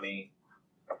 you know what I mean?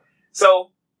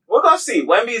 So, we're going to see.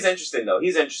 Wemby is interesting, though.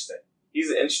 He's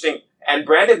interesting. And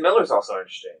Brandon Miller's also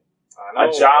interesting. I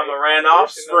know, a Ja Morant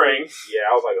offspring. Yeah,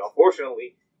 I was like,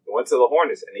 unfortunately, he went to the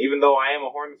Hornets. And even though I am a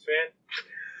Hornets fan...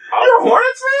 You're a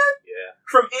Hornets fan? Yeah.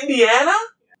 From Indiana?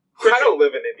 I don't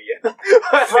live in Indiana.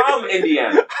 From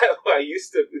Indiana. I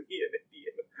used to be in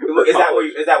Is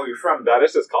Indiana. that where you're from? No,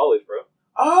 that's just college, bro.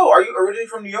 Oh, are you originally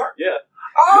from New York? Yeah.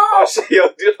 Oh! Shit, yo,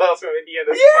 dude, I was from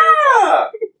Indiana.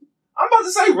 Yeah! I'm about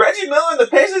to say, Reggie Miller and the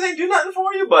Pacers ain't do nothing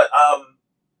for you, but,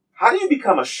 how do you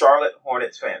become a Charlotte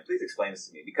Hornets fan? Please explain this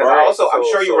to me. Because I'm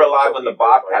sure you were alive when the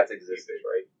Bobcats existed.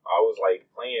 Right? I was,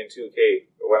 playing 2K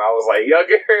when I was,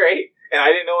 younger, right? And I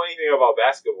didn't know anything about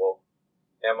basketball.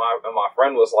 And my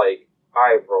friend was like, all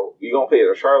right, bro, you gonna play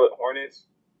the Charlotte Hornets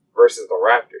versus the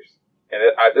Raptors. And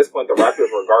at this point, the Raptors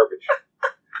were garbage.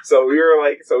 So we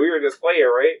were just playing,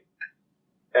 right?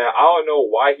 And I don't know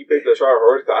why he picked the Charlotte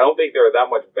Hornets. I don't think they were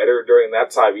that much better during that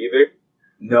time either.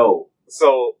 No.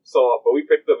 But we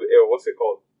picked what's it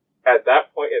called? At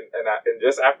that point, and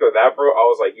just after that, bro, I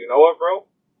was like, you know what, bro?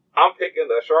 I'm picking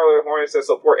the Charlotte Hornets to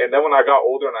support. And then when I got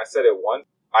older and I said it once,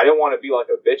 I didn't want to be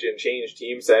like a bitch and change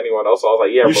teams to anyone else. So I was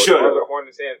like, yeah, bro, Charlotte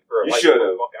Hornets fan for you should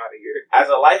have. Fuck out of here. As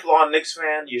a lifelong Knicks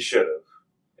fan, you should have.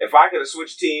 If I could have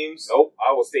switched teams, nope,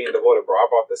 I was staying devoted, bro. I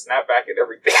brought the snapback and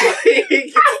everything.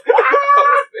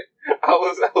 I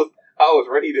was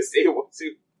ready to stay with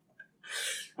too.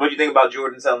 What do you think about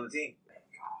Jordan selling the team?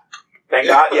 Thank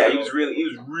God. Yeah, he was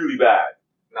really bad.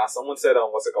 Now, someone said,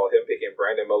 what's it called? Him picking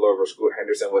Brandon Miller over Scoot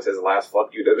Henderson was his last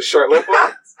fuck you to the Charlotte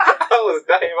Hornets. I was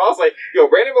dying. I was like, yo,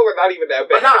 Brandon Miller not even that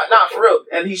bad. But nah, for real.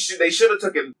 And they should have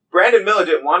taken. Brandon Miller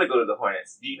didn't want to go to the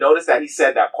Hornets. Do you notice that he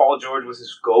said that Paul George was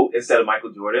his GOAT instead of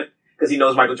Michael Jordan? Because he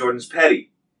knows Michael Jordan's petty.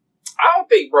 I don't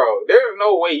think, bro, there's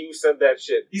no way you said that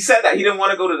shit. He said that. He didn't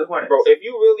want to go to the Hornets. Bro, if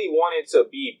you really wanted to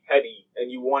be petty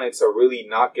and you wanted to really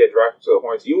not get drafted to the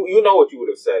Hornets, you know what you would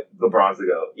have said. LeBron's the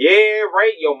GOAT. Yeah,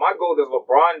 right. Yo, my GOAT is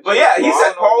LeBron James. But yeah, he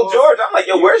said Paul George. I'm like,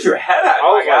 yo, where's your head at,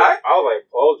 my guy? I was like,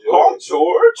 Paul George? Paul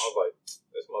George? I was like,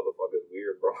 this motherfucker's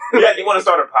weird, bro. Yeah, do you want to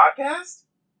start a podcast?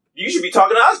 You should be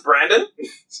talking to us, Brandon.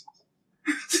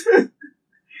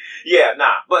 Yeah,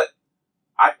 nah, but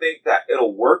I think that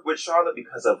it'll work with Charlotte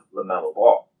because of LaMelo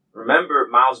Ball. Remember,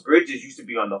 Miles Bridges used to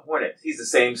be on the Hornets. He's the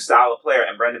same style of player,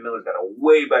 and Brandon Miller's got a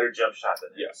way better jump shot than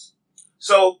him. Yes.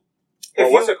 So,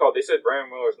 what's it called? They said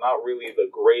Brandon Miller's not really the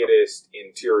greatest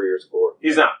interior scorer.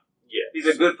 He's not. Yeah. He's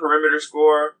a good perimeter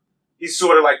scorer. He's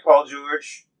sort of like Paul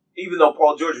George. Even though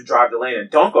Paul George would drive the lane and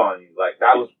dunk on you. Like,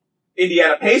 that was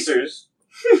Indiana Pacers.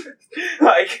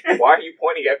 Like, why are you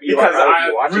pointing at me? Because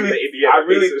I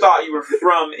really thought you were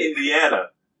from Indiana.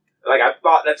 Like, I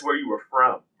thought that's where you were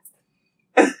from.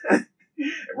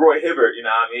 Roy Hibbert, you know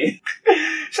what I mean?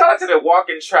 Shout out to the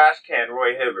walking trash can,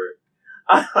 Roy Hibbert.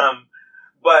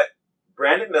 But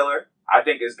Brandon Miller, I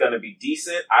think, is going to be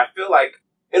decent. I feel like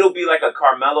it'll be like a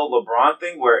Carmelo LeBron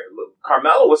thing where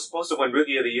Carmelo was supposed to win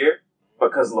Rookie of the Year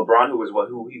because LeBron,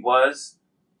 who he was,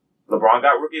 LeBron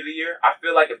got Rookie of the Year. I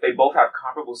feel like if they both have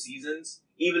comparable seasons,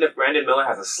 even if Brandon Miller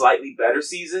has a slightly better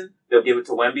season, they'll give it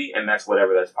to Wemby, and that's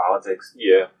politics.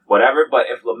 Yeah. Whatever. But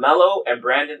if LaMelo and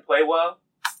Brandon play well,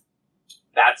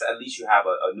 that's at least you have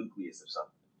a nucleus of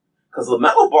something. Because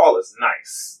LaMelo Ball is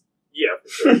nice. Yeah, for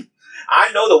sure.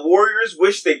 I know the Warriors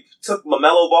wish they took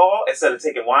LaMelo Ball instead of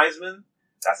taking Wiseman.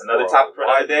 That's another topic for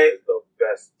another day. Is the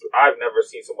best. I've never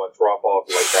seen someone drop off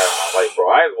like that in my life, bro.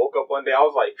 I woke up one day, I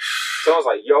was like, someone was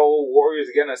like, yo, Warriors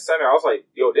getting a center. I was like,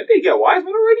 yo, didn't they get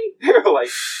Wiseman already? They were like,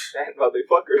 that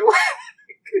motherfucker.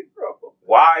 Bro.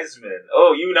 Wiseman.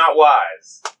 Oh, you not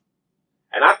wise.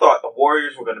 And I thought the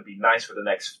Warriors were going to be nice for the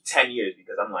next 10 years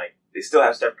because I'm like, they still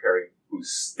have Steph Curry,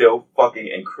 who's still fucking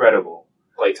incredible.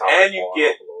 And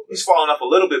he's falling off a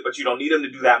little bit, but you don't need him to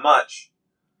do that much.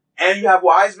 And you have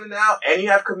Wiseman now, and you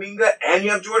have Kuminga, and you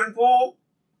have Jordan Poole.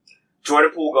 Jordan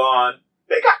Poole gone.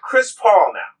 They got Chris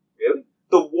Paul now. Really?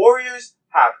 The Warriors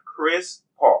have Chris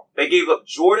Paul. They gave up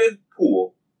Jordan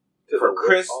Poole for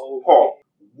Chris Paul.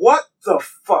 What the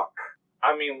fuck?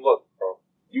 I mean, look, bro.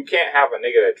 You can't have a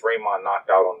nigga that Draymond knocked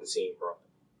out on the team, bro.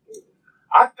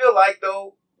 I feel like,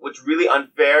 though, what's really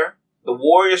unfair, the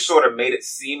Warriors sort of made it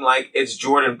seem like it's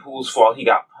Jordan Poole's fault he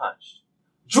got punched.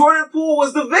 Jordan Poole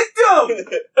was the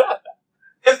victim!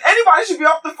 If anybody should be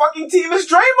off the fucking team,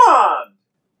 it's Draymond!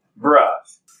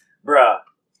 Bruh.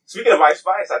 Speaking of Ice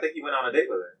Spice, I think he went on a date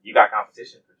with her. You got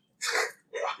competition.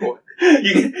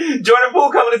 Jordan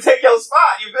Poole coming to take your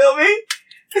spot, you feel me?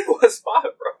 What spot,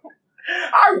 bro?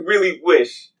 I really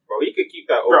wish. Bro, he could keep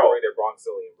that overrated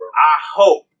Bronxillian, bro.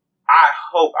 I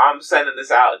hope I'm sending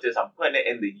this out. I'm putting it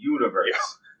in the universe. Yeah.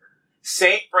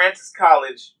 St. Francis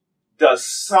College does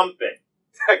something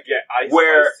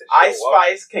where Ice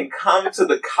Spice can come to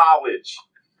the college.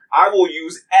 I will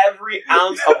use every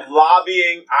ounce of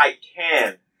lobbying I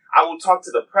can. I will talk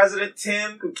to the president,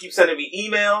 Tim, who keeps sending me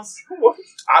emails. What?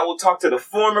 I will talk to the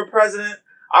former president.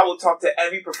 I will talk to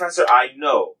every professor I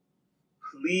know.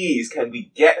 Please, can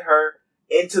we get her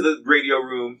into the radio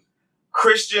room?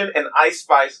 Christian and Ice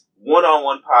Spice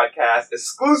one-on-one podcast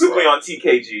exclusively on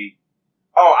TKG.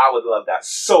 Oh, I would love that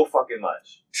so fucking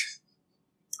much.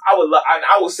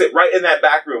 I will sit right in that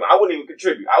back room. I wouldn't even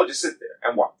contribute. I would just sit there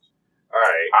and watch. All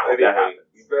right. I hope that happens.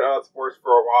 You've been out of sports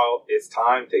for a while. It's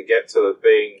time to get to the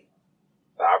thing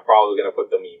that I'm probably going to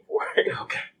put the meme for.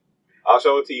 Okay. I'll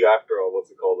show it to you after,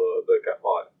 the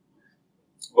pod.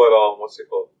 But, what's it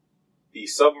called? The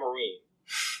submarine.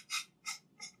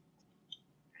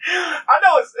 I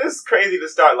know it's crazy to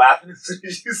start laughing as soon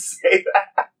as you say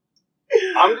that.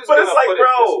 I'm just going to put it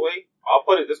this way. I'll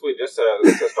put it this way just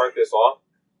to start this off.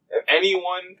 If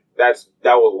anyone that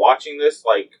was watching this,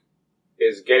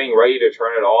 is getting ready to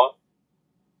turn it off,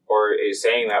 or is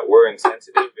saying that we're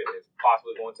insensitive and is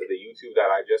possibly going to the YouTube that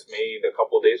I just made a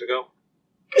couple days ago,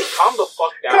 calm the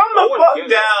fuck down. Calm the fuck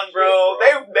down, bro.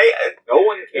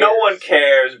 No one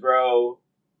cares, bro.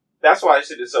 That's why this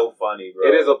shit is so funny, bro.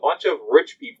 It is a bunch of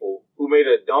rich people who made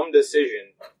a dumb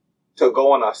decision to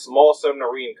go on a small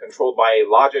submarine controlled by a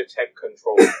Logitech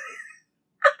controller.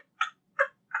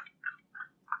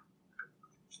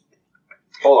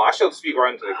 Hold on, I should speak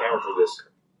right into the camera for this.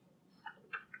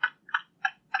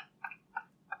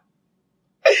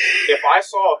 If I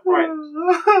saw a friend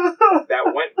that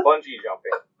went bungee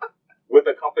jumping with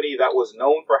a company that was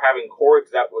known for having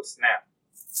cords that would snap,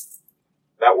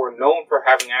 that were known for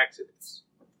having accidents,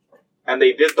 and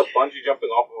they did the bungee jumping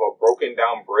off of a broken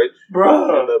down bridge,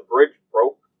 and the bridge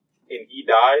broke and he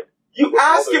died, you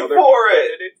asking for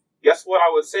it. Guess what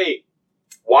I would say?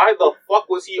 Why the fuck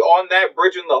was he on that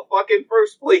bridge in the fucking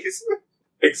first place?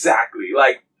 Exactly.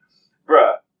 Like,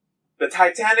 bruh, the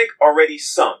Titanic already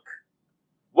sunk.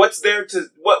 What is there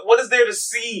to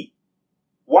see?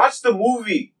 Watch the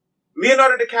movie.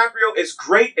 Leonardo DiCaprio is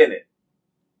great in it.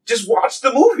 Just watch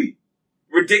the movie.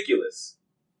 Ridiculous.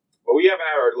 But we haven't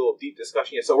had our little deep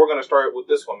discussion yet, so we're going to start with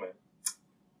this one, man.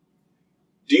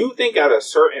 Do you think at a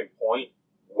certain point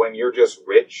when you're just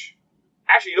rich...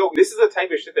 Actually, this is the type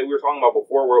of shit that we were talking about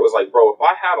before where it was like, bro, if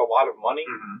I had a lot of money,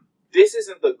 this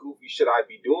isn't the goofy shit I'd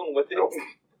be doing with it.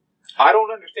 I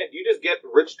don't understand. Do you just get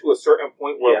rich to a certain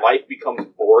point where life becomes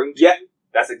boring to you?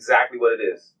 That's exactly what it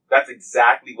is. That's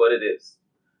exactly what it is.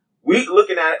 We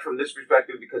looking at it from this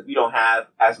perspective because we don't have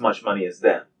as much money as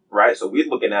them, right? So we're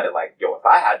looking at it like, yo, if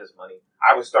I had this money,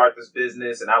 I would start this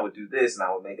business and I would do this and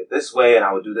I would make it this way and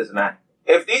I would do this and that.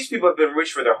 If these people have been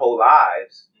rich for their whole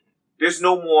lives, there's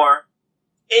no more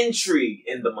intrigue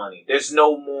in the money. There's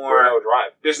no more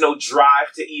drive. There's no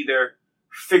drive to either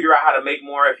figure out how to make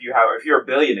more if you're a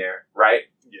billionaire, right?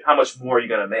 Yeah. How much more are you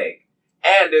gonna make?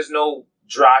 And there's no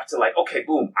drive to like, okay,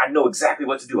 boom, I know exactly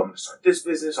what to do. I'm gonna start this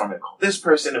business, or I'm gonna call this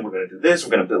person, and we're gonna do this,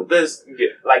 we're gonna build this. Yeah.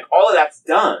 Like all of that's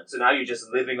done. So now you're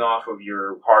just living off of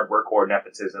your hard work or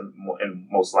nepotism, and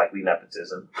most likely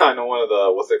nepotism. I know one of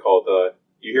the what's it called?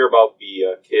 You hear about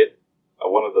the kid,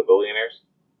 one of the billionaires.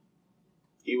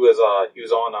 He was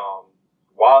on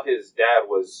while his dad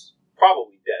was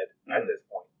probably dead at this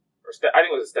point, or I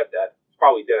think it was his stepdad. He's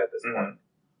probably dead at this point.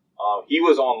 He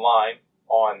was online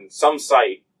on some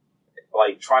site,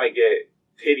 like trying to get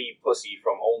pity pussy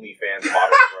from OnlyFans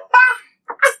models,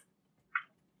 bro.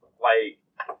 Like,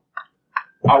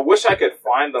 I wish I could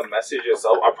find the message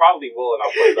itself. I probably will, and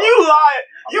I'll put it up. You lie!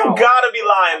 You gotta be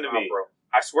lying to me, bro.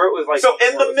 I swear it was like so.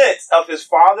 In the midst of his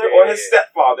father or his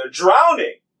stepfather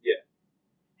drowning.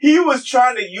 He was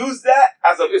trying to use that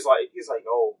as a... He's like,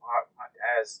 oh, my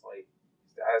dad's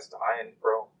dying,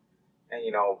 bro. And,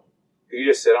 can you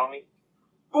just sit on me?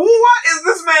 What is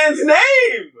this man's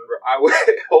name?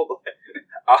 Hold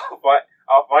on.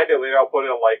 I'll find it later. I'll put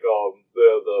it in,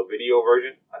 the video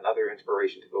version. Another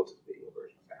inspiration to go to the video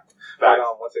version now. But,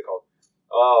 what's it called?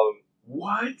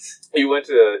 What? He went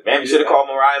to... Man, you should have called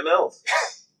Mariah Mills.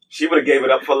 She would have gave it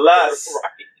up for less.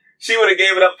 Right. She would have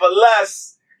gave it up for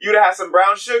less. You'd have had some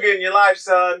brown sugar in your life,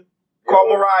 son. Call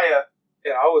Mariah.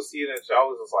 Yeah, I was seeing it. I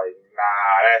was just like,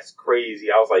 nah, that's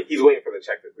crazy. I was like, he's waiting for the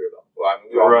check to clear, though. Well, I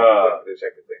mean, we all waiting for the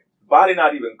check to clear. Body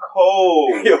not even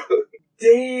cold.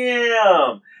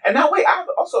 Damn. And now, wait, I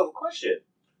also have a question.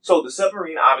 So the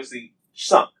submarine obviously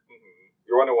sunk. Mm-hmm.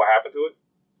 You're wondering what happened to it?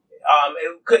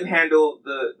 It couldn't handle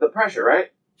the pressure,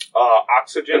 right?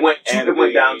 Oxygen. It went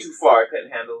down too far. It couldn't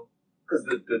handle... Because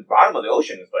the bottom of the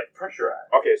ocean is, like,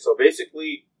 pressurized. Okay, so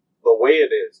basically, the way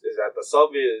it is that the sub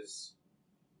is...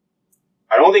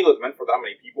 I don't think it was meant for that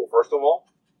many people, first of all.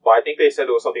 But I think they said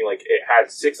it was something like it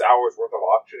had 6 hours worth of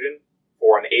oxygen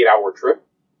for an 8-hour trip.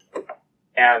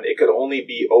 And it could only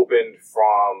be opened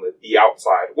from the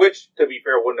outside. Which, to be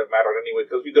fair, wouldn't have mattered anyway.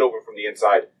 Because if you could open from the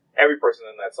inside, every person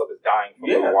in that sub is dying from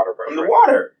the water pressure. From the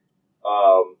water.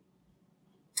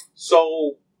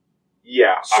 So...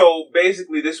 Yeah. So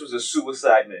basically, this was a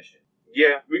suicide mission.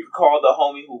 Yeah. We could call the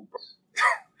homie who...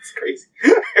 It's crazy.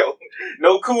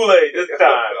 No Kool-Aid this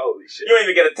time. Holy shit. You don't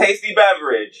even get a tasty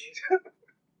beverage.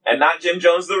 And not Jim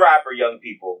Jones the rapper, young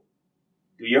people.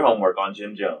 Do your homework on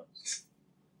Jim Jones.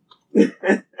 Boy.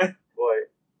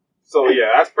 So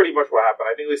yeah, that's pretty much what happened.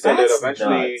 I think they said that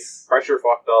eventually pressure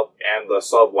fucked up and the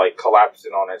sub collapsed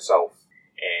in on itself.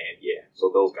 And yeah,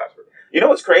 so those guys were... You know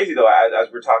what's crazy, though,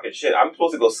 as we're talking shit? I'm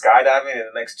supposed to go skydiving in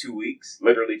the next 2 weeks.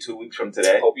 Literally 2 weeks from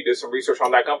today. Hope you did some research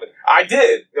on that company. I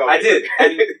did. I did.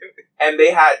 And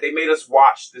they made us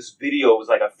watch this video. It was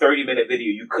like a 30-minute video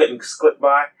you couldn't skip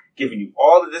by, giving you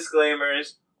all the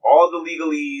disclaimers, all the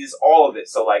legalese, all of it.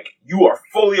 So, you are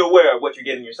fully aware of what you're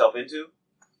getting yourself into.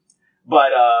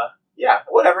 But, yeah,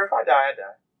 whatever. If I die, I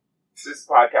die. This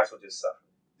podcast will just suffer.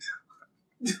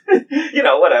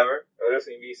 Whatever. That's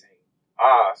what me saying.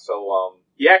 So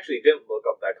he actually didn't look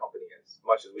up that company as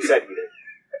much as we said he did.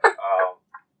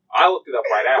 I looked it up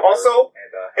right after. Also,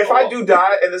 if I do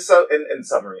die in the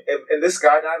submarine, in this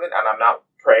skydiving, and I'm not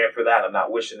praying for that, I'm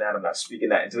not wishing that, I'm not speaking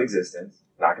that into existence,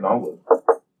 knocking on wood,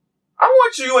 I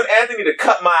want you and Anthony to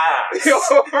cut my ass. Because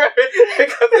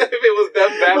if it was that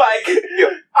bad,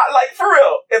 like for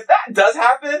real, if that does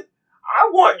happen, I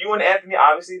want you and Anthony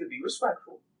obviously to be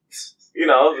respectful. You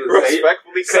know,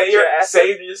 respectfully say your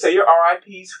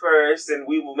RIPs first, and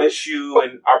we will miss you,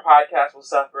 and our podcast will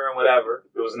suffer, and whatever.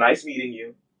 It was nice meeting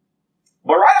you.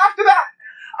 But right after that,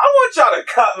 I want y'all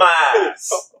to cut my ass.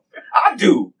 I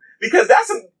do, because that's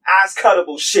some ass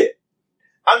cuttable shit.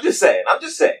 I'm just saying.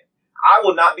 I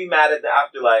will not be mad at the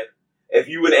afterlife if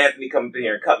you and Anthony come up in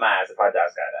here and cut my ass if I die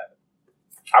skydiving.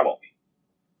 I won't be.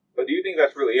 But do you think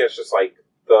that's really it? It's just like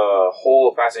the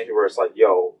whole fascination where it's like,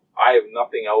 yo, I have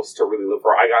nothing else to really live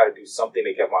for. I gotta do something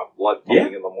to get my blood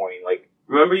pumping in the morning. Like,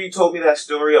 remember you told me that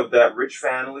story of that rich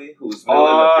family who was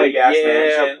building a big ass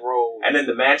mansion, bro. And then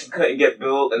the mansion couldn't get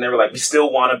built, and they were like, we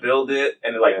still want to build it,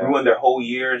 and it ruined their whole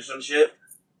year and some shit.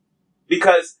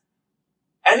 Because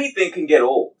anything can get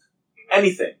old.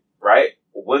 Anything, right?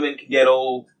 Women can get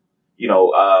old. You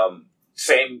know,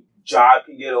 same job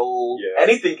can get old. Yeah.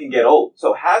 Anything can get old.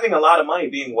 So having a lot of money,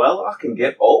 being well off, can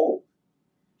get old.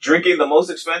 Drinking the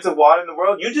most expensive water in the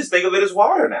world, you just think of it as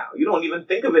water now. You don't even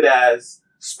think of it as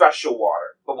special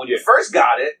water. But when you first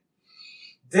got it,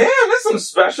 damn, that's some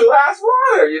special ass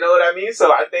water. You know what I mean?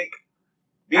 So I think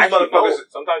these motherfuckers...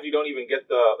 sometimes you don't even get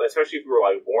especially if you were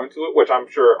like born to it, which I'm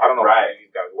sure, I don't know how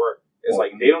these guys work. It's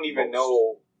like they don't even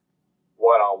know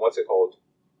what's it called?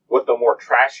 What the more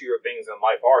trashier things in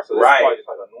life are. So this is probably just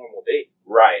like a normal day.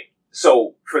 Right.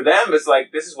 So for them, it's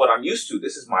like, this is what I'm used to.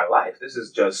 This is my life. This is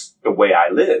just the way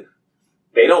I live.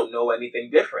 They don't know anything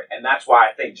different. And that's why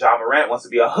I think Ja Morant wants to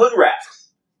be a hood rat.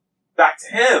 Back to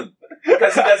him.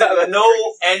 Because he doesn't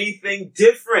know anything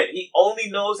different. He only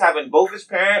knows having both his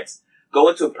parents go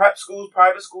into prep schools,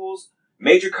 private schools,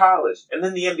 major college, and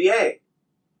then the NBA.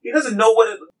 He doesn't know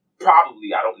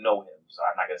probably, I don't know him, so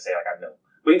I'm not going to say like I know.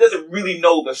 But he doesn't really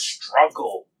know the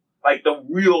struggle. Like, the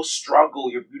real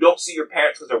struggle. You don't see your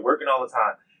parents because they're working all the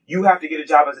time. You have to get a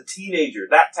job as a teenager.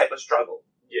 That type of struggle.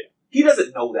 Yeah. He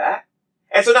doesn't know that.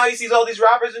 And so now he sees all these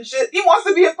rappers and shit. He wants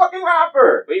to be a fucking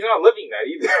rapper. But he's not living that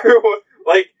either.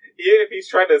 Like, even if he's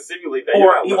trying to simulate that.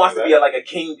 Or he wants to be like a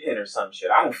kingpin or some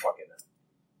shit. I don't fucking know.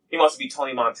 He wants to be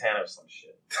Tony Montana or some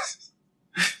shit.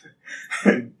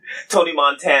 Tony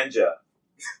Montanja.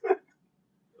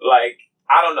 Like,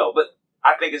 I don't know. But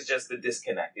I think it's just the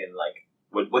disconnect in, like,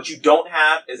 what you don't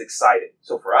have is exciting.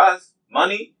 So for us,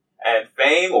 money and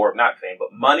fame, or not fame,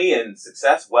 but money and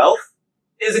success, wealth,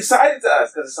 is exciting to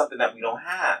us because it's something that we don't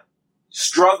have.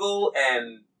 Struggle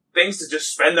and things to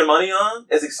just spend their money on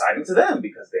is exciting to them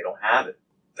because they don't have it.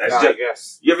 That's I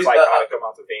guess. You ever psychotic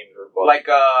amounts of fame.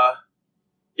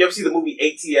 You ever see the movie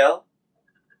ATL?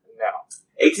 No.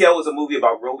 ATL was a movie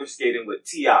about roller skating with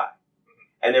T.I. Mm-hmm.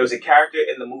 And there was a character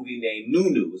in the movie named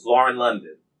Nunu. It was Lauren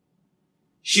London.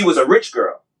 She was a rich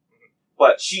girl,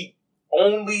 but she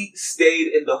only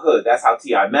stayed in the hood. That's how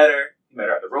T.I. met her. He met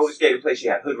her at the roller skating place. She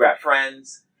had hood rat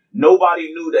friends.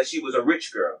 Nobody knew that she was a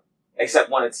rich girl except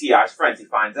one of T.I.'s friends. He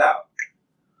finds out.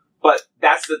 But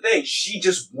that's the thing. She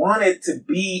just wanted to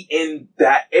be in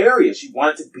that area. She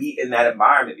wanted to be in that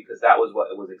environment because that was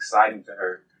what was exciting to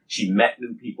her. She met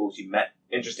new people. She met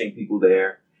interesting people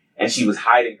there. And she was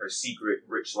hiding her secret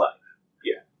rich life.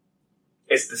 Yeah.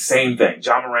 It's the same thing.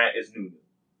 Ja Morant is Nunu.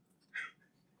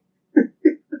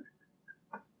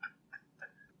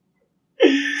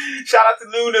 Shout out to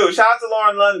Nunu. Shout out to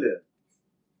Lauren London.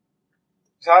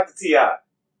 Shout out to T.I.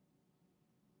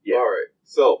 Yeah. All right.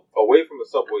 So, away from the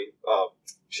submarine.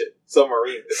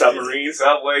 Submarine,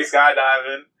 subway,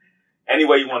 skydiving. Any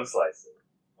way you want to slice it.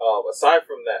 Aside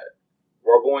from that,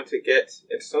 we're going to get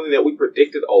into something that we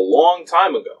predicted a long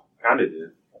time ago. Kind of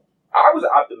did. I was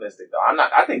optimistic, though.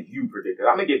 I think you predicted.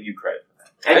 I'm going to give you credit for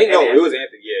that. It was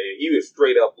Anthony. Yeah, he was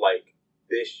straight up like,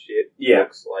 this shit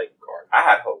looks like garbage. I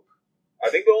had hope. I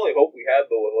think the only hope we had,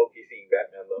 though, was Loki seeing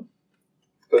Batman, though.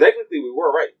 So technically, we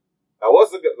were right. That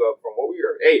was from what we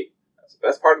heard. Hey, that's the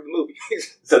best part of the movie.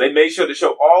 So they made sure to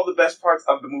show all the best parts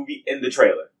of the movie in the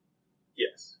trailer.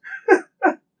 Yes.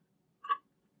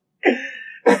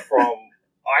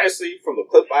 Honestly, from the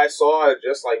clip I saw,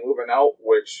 just like moving out,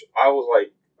 which I was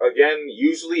like, again,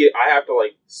 usually I have to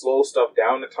like slow stuff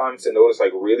down at times to notice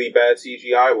like really bad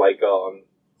CGI. Like,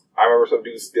 I remember some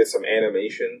dudes did some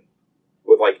animation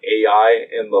with like AI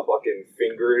and the fucking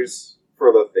fingers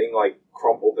for the thing like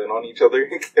crumpled in on each other.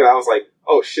 And I was like,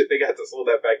 oh shit, they got to slow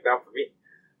that back down for me.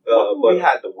 But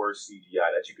had the worst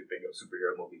CGI that you could think of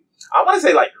superhero movie? I want to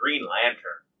say like Green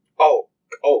Lantern.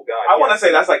 Oh god. I want to say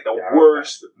that's like the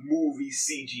worst movie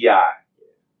CGI.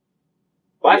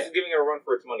 Flash is giving it a run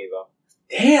for its money though.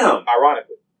 Damn.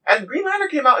 Ironically. And Green Lantern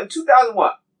came out in 2000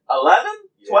 what? 11?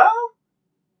 12?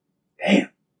 Damn.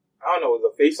 I don't know,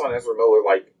 the face on Ezra Miller,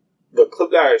 like, the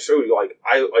clip that I showed you, I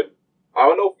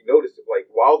don't know if you noticed it, like,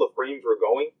 while the frames were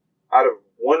going, out of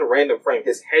one random frame,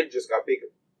 his head just got bigger.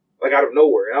 Like, out of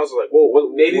nowhere. And I was like, whoa,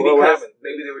 what happened?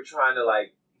 Maybe they were trying to,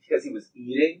 like, because he was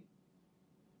eating.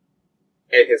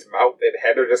 And his mouth and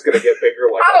head are just gonna get bigger.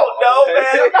 Like, I don't know,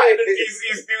 man. I'm not in the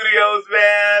DC studios,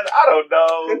 man. I don't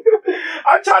know.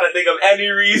 I'm trying to think of any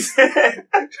reason.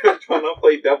 Trying to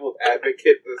play devil's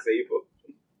advocate to save him.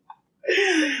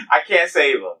 I can't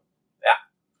save him. Yeah.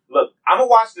 Look, I'm gonna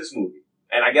watch this movie,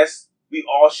 and I guess we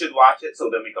all should watch it, so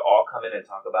then we can all come in and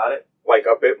talk about it. Like,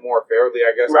 a bit more fairly,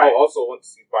 I guess. Right. I also went to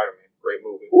see Spider-Man. Great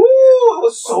movie. Ooh, it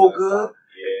was so good.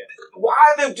 Yeah.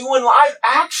 Why are they doing live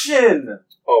action?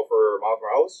 Oh, for Miles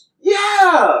Morales?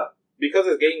 Yeah. Because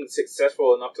it's getting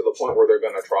successful enough to the point where they're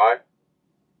gonna try.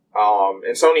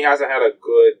 And Sony hasn't had a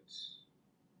good...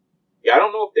 Yeah, I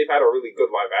don't know if they've had a really good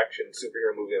live action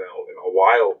superhero movie in a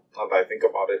while, now that I think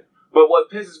about it. But what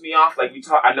pisses me off, like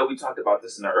I know we talked about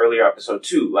this in an earlier episode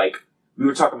too, like, we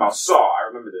were talking about Saw, I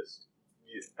remember this.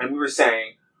 Yeah. And we were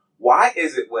saying, why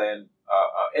is it when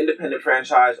an independent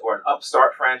franchise or an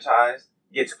upstart franchise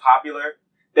gets popular,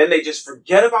 then they just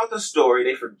forget about the story,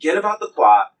 they forget about the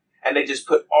plot, and they just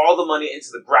put all the money into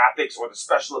the graphics or the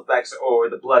special effects or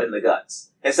the blood and the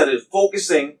guts, instead of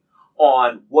focusing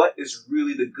on what is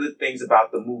really the good things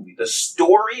about the movie. The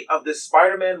story of this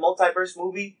Spider-Man multiverse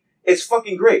movie is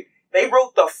fucking great. They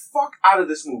wrote the fuck out of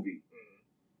this movie.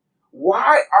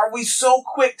 Why are we so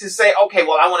quick to say, okay,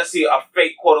 well, I want to see a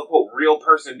fake, quote-unquote, real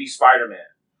person be Spider-Man?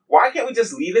 Why can't we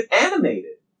just leave it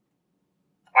animated?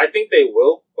 I think they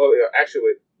will. Oh,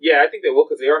 actually, yeah, I think they will,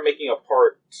 because they are making a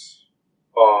part...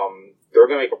 they're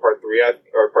going to make a part 3,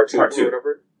 or part 2, or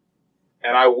whatever.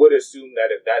 And I would assume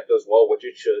that if that does well, which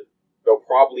it should, they'll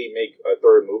probably make a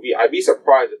third movie. I'd be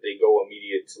surprised if they go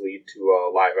immediately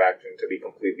to live action, to be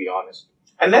completely honest.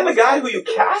 And then the guy who you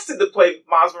casted to play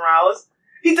Miles Morales,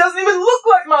 he doesn't even look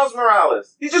like Miles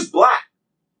Morales. He's just black.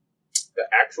 The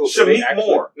actual... Shamik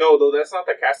Moore. No, though, that's not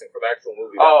the casting for the actual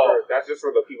movie. That's just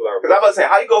for the people that are... Because I was about to say,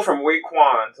 how you go from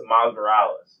Raekwon to Miles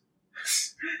Morales?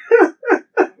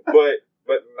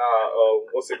 But nah,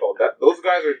 what's it called? Those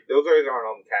guys aren't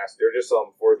on the cast. They're just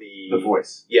for the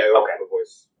voice. Yeah, they're okay. For the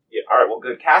voice. Yeah. All right. Well,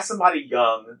 good. Cast somebody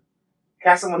young.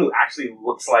 Cast someone who actually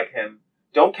looks like him.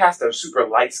 Don't cast a super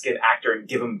light skinned actor and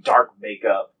give him dark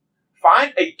makeup.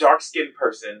 Find a dark skinned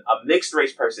person, a mixed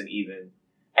race person even,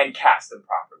 and cast them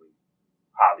properly.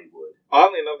 Hollywood.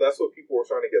 Oddly enough, that's what people were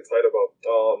trying to get tight about.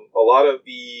 A lot of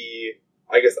the,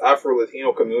 I guess,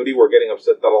 Afro-Latino community were getting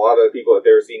upset that a lot of the people that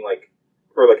they were seeing, like,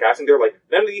 for the casting, they're like,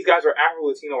 none of these guys are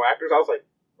Afro-Latino actors. I was like,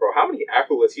 bro, how many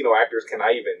Afro-Latino actors can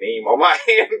I even name on my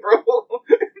hand, bro?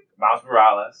 Miles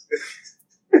Morales.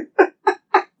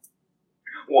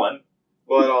 One.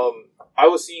 But, I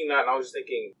was seeing that and I was just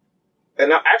thinking,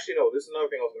 and actually, no, this is another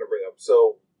thing I was going to bring up.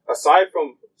 So, aside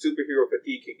from superhero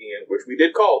fatigue kicking in, which we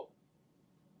did call,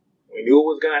 we knew it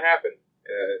was going to happen.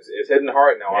 It's hitting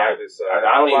hard now. Yeah.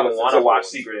 I don't even want to watch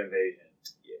Secret Invasion.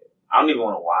 Yeah. I don't even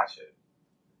want to watch it.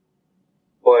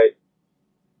 But,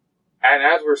 and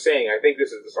as we're saying, I think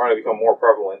this is starting to become more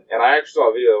prevalent. And I actually saw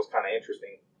a video that was kind of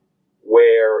interesting,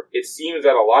 where it seems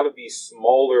that a lot of these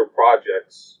smaller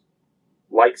projects,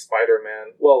 like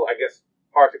Spider-Man, well, I guess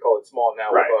hard to call it small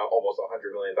now with almost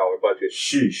 $100 million budget.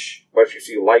 Sheesh. But you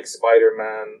see, like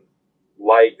Spider-Man,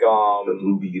 like the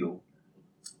Blue Beetle.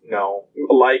 No,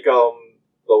 like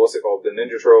what's it called? The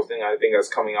Ninja Turtles thing. I think that's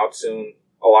coming out soon.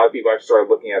 A lot of people actually started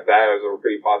looking at that as a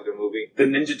pretty positive movie. The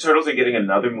Ninja Turtles are getting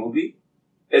another movie?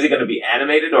 Is it going to be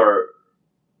animated or?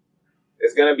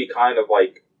 It's going to be kind of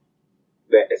like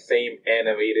the same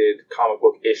animated comic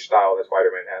book-ish style that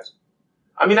Spider-Man has.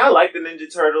 I mean, I like the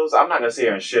Ninja Turtles. I'm not going to sit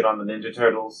here and shit on the Ninja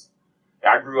Turtles.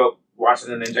 I grew up watching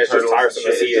the Ninja Turtles.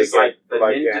 It's just like the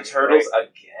Ninja Turtles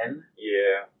again?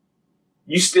 Yeah.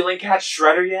 You still ain't catch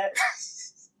Shredder yet?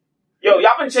 Yo,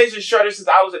 y'all been chasing Shredder since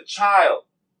I was a child.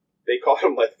 They caught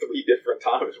him like 3 different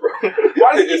times, bro.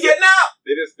 Why does he keep getting out?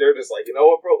 They're just like, you know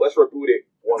what, bro? Let's reboot it.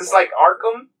 It's like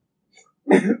Arkham.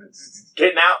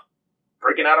 Getting out.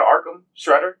 Breaking out of Arkham.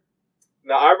 Shredder.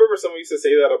 Now, I remember someone used to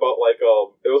say that about, like,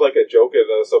 it was like a joke in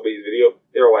somebody's video.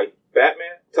 They were like,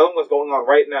 Batman, tell them what's going on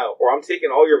right now, or I'm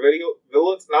taking all your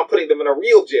villains and I'm putting them in a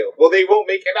real jail. Well, they won't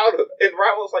make it out of it. And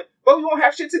Ryan was like, but we won't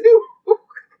have shit to do.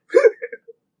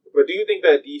 But do you think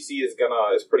that DC is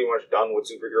pretty much done with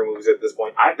superhero movies at this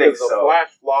point? I think so. The Flash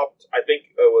flopped. I think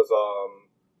it was,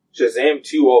 Shazam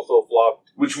 2 also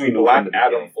flopped. Which we know. Black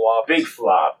Adam flopped. Big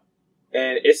flop.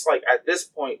 And it's like, at this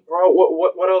point, bro,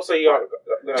 what else are you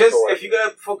gonna just, if you're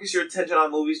gonna focus your attention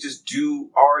on movies, just do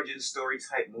origin story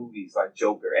type movies like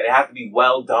Joker. And it has to be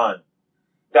well done.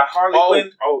 That Harley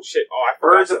Quinn. Oh shit! Oh, I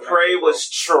forgot. Birds of Prey was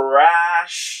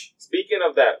trash. Speaking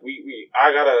of that,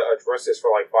 I gotta address this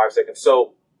for like 5 seconds.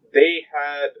 So they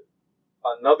had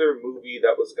another movie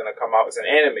that was gonna come out. It's an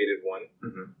animated one.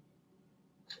 Mm-hmm.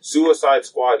 Suicide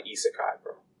Squad Isekai,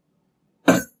 bro.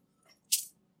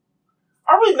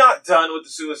 Are we not done with the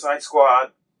Suicide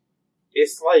Squad?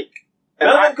 It's like none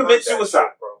of them commit suicide,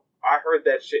 shit, bro. I heard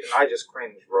that shit and I just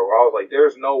cringed, bro. I was like,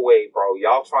 "There's no way, bro.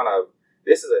 Y'all trying to?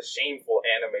 This is a shameful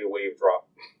anime wave drop.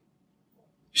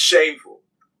 Shameful."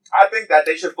 I think that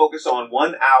they should focus on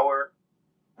 1 hour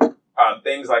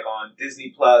things like on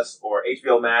Disney Plus or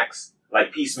HBO Max,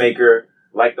 like Peacemaker,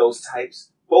 like those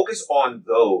types. Focus on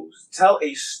those. Tell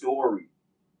a story.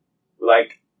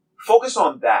 Like, focus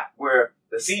on that, where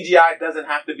the CGI doesn't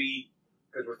have to be,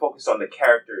 because we're focused on the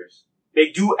characters.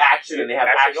 They do action and they have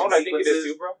action you know what sequences. I think it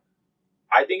is too, bro?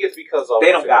 I think it's because of...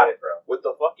 They don't got it, bro. With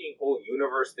the fucking whole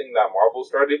universe thing that Marvel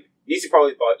started, DC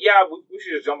probably thought, yeah, we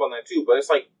should just jump on that too. But it's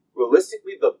like,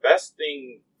 realistically, the best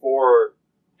thing for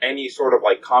any sort of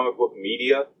like comic book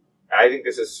media, and I think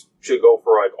should go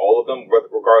for like all of them,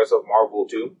 regardless of Marvel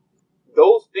too,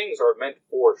 those things are meant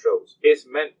for shows.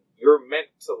 You're meant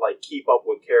to like keep up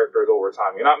with characters over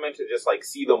time. You're not meant to just like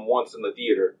see them once in the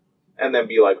theater and then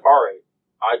be like, all right,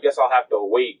 I guess I'll have to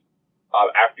wait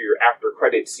after your after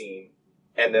credit scene,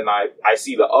 and then I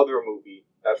see the other movie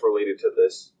that's related to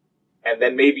this, and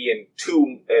then maybe in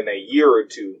a year or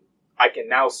two, I can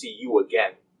now see you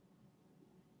again.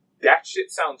 That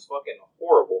shit sounds fucking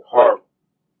horrible. Horrible. Like,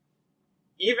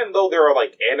 even though there are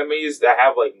like animes that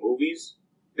have like movies,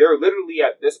 they're literally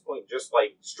at this point just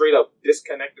like straight up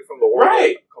disconnected from the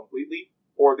world completely,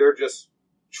 or they're just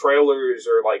trailers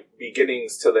or like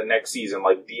beginnings to the next season,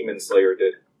 like Demon Slayer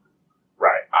did.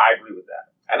 Right, I agree with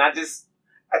that. And I just,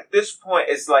 at this point,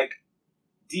 it's like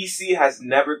DC has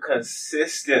never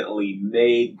consistently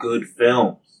made good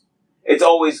films. It's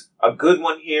always a good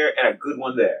one here and a good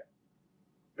one there.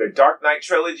 The Dark Knight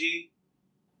trilogy,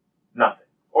 nothing.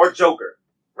 Or Joker,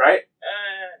 right?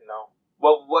 No.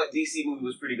 Well, what DC movie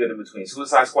was pretty good in between?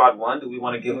 Suicide Squad 1, do we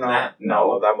want to give them that?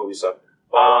 No, that movie sucked.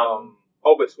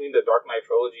 Between the Dark Knight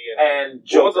trilogy and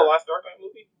Joker. What was the last Dark Knight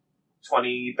movie?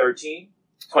 2013?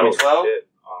 2012? Oh, shit.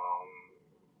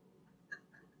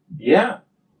 Yeah.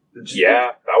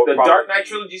 Yeah. That would the Dark Knight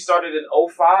trilogy started in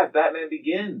 2005. Batman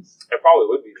Begins. It probably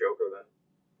would be Joker then.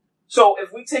 So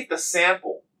if we take the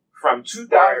sample from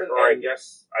 2000, I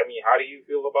guess, how do you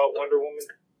feel about Wonder Woman?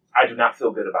 I do not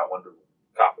feel good about Wonder Woman.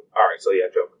 Copy. All right, so yeah,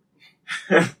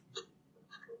 Joker.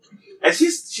 And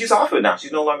she's off it now.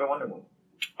 She's no longer Wonder Woman.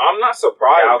 I'm not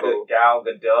surprised. Gal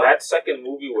Gadot. That second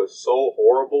movie was so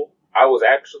horrible. I was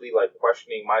actually like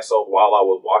questioning myself while I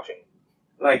was watching.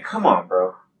 Like, come on,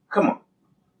 bro. Come on.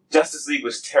 Justice League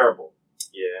was terrible.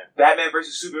 Yeah. Batman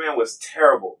vs. Superman was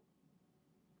terrible.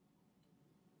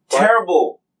 What?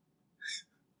 Terrible.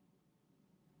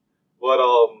 But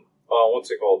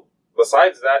what's it called?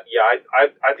 Besides that, yeah,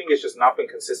 I think it's just not been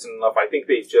consistent enough. I think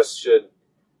they just should,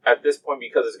 at this point,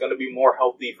 because it's going to be more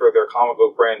healthy for their comic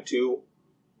book brand too,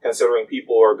 considering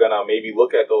people are going to maybe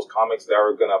look at those comics that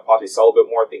are going to probably sell a bit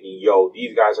more thinking, yo,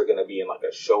 these guys are going to be in like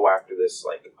a show after this.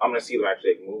 Like, I'm going to see them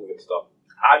actually like, move and stuff.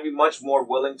 I'd be much more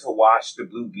willing to watch the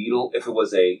Blue Beetle if it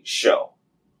was a show.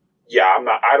 Yeah,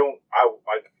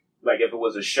 Like if it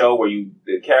was a show where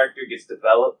the character gets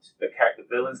developed, the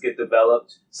villains get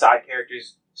developed, side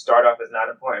characters start off as not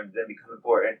important, then become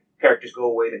important, characters go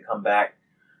away, then come back.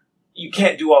 You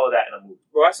can't do all of that in a movie.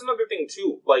 Well, that's another thing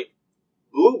too. Like,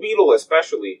 Blue Beetle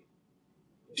especially,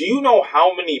 do you know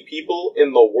how many people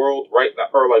in the world right now,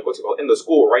 or like, in the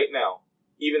school right now,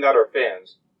 even that are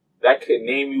fans, that could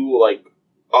name you like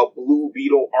a Blue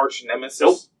Beetle arch nemesis?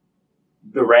 Nope.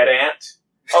 The Red Ant?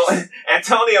 Oh,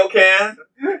 Antonio can.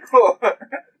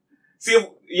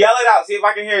 Yell it out. See if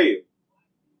I can hear you.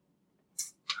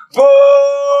 Boo!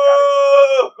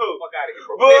 Fuck out of here,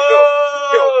 bro. Boo!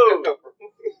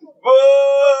 Boo!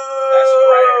 That's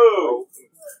right, bro.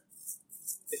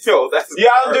 Yo, that's...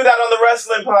 Yeah, I'll do that on the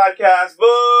wrestling podcast.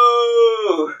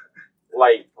 Boo!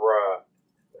 Like, bruh.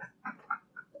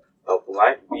 A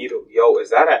Black Beetle. Yo, is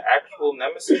that an actual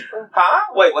nemesis, bro? Huh?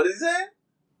 Wait, what did he say?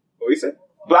 What did he say?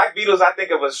 Black Beetles, I think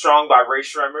of as strong by Ray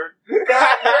Shrimmer.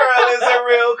 That girl is a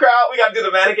real crowd. We gotta do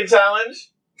the mannequin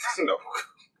challenge. No.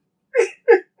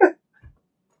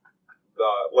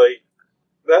 Like,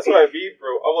 that's what I mean,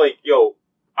 bro. I'm like, yo,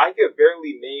 I could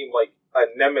barely name, like, a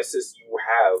nemesis you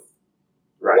have.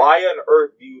 Right. Why on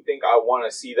earth do you think I want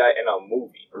to see that in a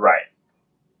movie? Right.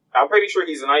 I'm pretty sure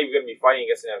he's not even going to be fighting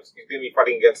against him. He's going to be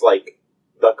fighting against, like,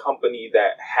 the company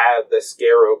that had the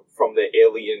scarab from the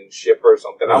alien ship or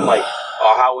something. I'm like,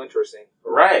 oh, how interesting.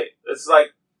 Right. It's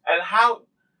like, and how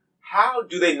how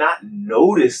do they not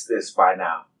notice this by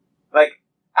now? Like,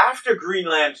 after Green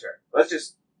Lantern, let's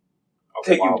just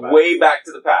take you way back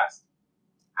to the past.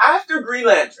 After Green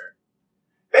Lantern,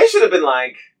 they should have been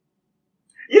like,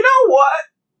 you know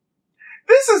what?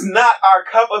 This is not our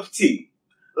cup of tea.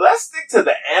 Let's stick to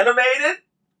the animated,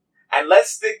 and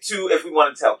let's stick to, if we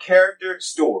want to tell character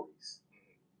stories.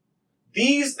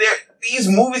 These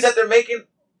movies that they're making,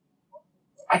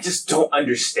 I just don't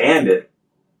understand it.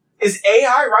 Is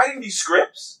AI writing these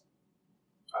scripts?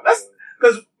 That's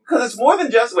because it's more than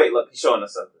just. Wait, look, he's showing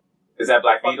us something. Is that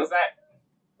Black Beetle? What is that?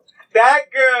 That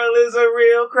girl is a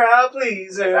real crowd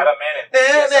pleaser. Is that a man?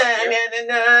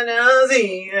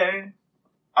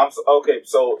 Okay,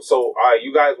 so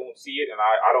you guys won't see it, and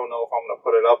I don't know if I'm gonna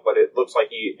put it up, but it looks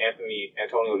like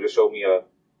Antonio just showed me a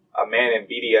man in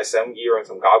BDSM gear and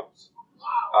some goggles.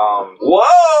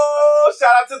 Whoa!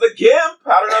 Shout out to the Gimp.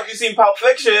 I don't know if you've seen Pulp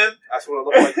Fiction. That's what it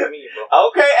looks like to me, bro.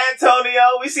 Okay,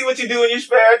 Antonio, we see what you do in your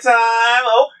spare time.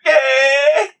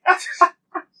 Okay.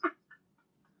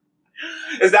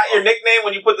 Is that your nickname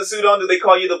when you put the suit on? Do they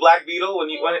call you the Black Beetle when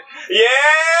you?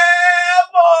 Yeah,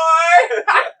 boy.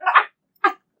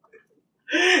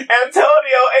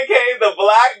 Antonio, aka the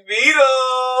Black Beetle.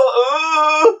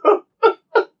 Ooh.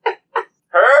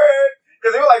 Heard.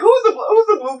 Because they were like, who's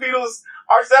the Blue Beetle's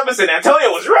arch nemesis? Antonio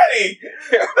was ready.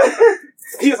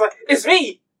 He was like, it's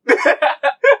me.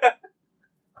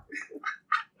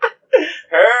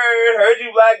 Heard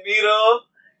you, Black Beetle.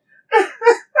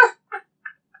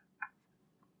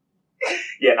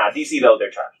 Yeah, DC though,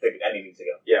 they're trash. They need to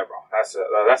go. Yeah, bro. That's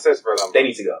it for them. They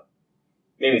need to go.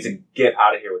 They need to get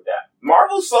out of here with that.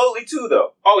 Marvel slowly too,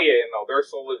 though. Oh yeah, no, they're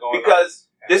slowly going because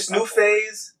this new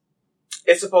phase,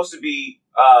 it's supposed to be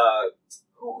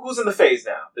who's in the phase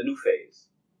now? The new phase.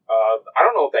 I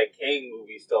don't know if that Kang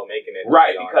movie's still making it.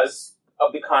 Right, because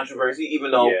of the controversy,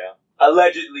 even though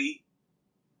allegedly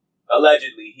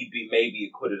he may be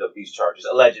acquitted of these charges.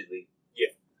 Allegedly.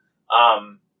 Yeah.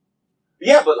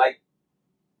 Yeah, but like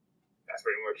that's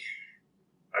pretty much.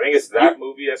 I think it's that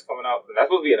movie that's coming out. That's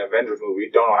supposed to be an Avengers movie.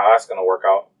 Don't know how that's going to work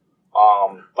out.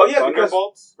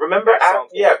 Because remember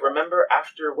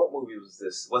after what movie was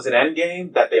this? Was it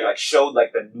Endgame that they like showed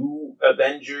like the new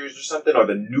Avengers or something, or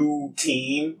the new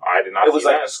team? I did not. It was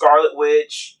like a Scarlet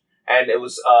Witch, and it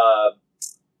was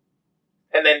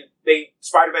and then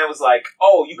Spider-Man was like,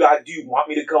 "Oh, do you want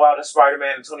me to go out as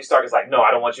Spider-Man?" And Tony Stark is like, "No,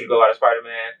 I don't want you to go out as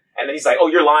Spider-Man." And then he's like, "Oh,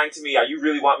 you're lying to me. You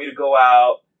really want me to go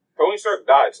out?" Tony Stark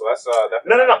died, so that's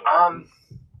No.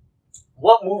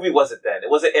 What movie was it then?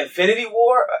 Was it Infinity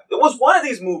War? It was one of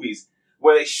these movies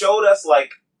where they showed us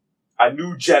like a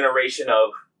new generation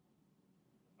of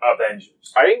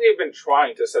Avengers. I think they've been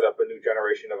trying to set up a new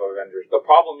generation of Avengers. The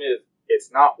problem is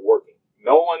it's not working.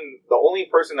 The only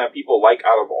person that people like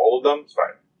out of all of them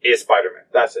is Spider-Man.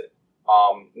 That's it.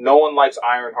 No one likes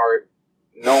Ironheart.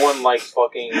 No one likes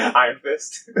fucking Iron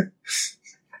Fist.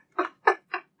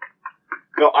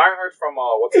 No, Ironheart's from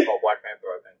what's it called? Black Panther,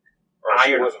 I think.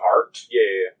 Ironheart?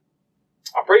 Yeah.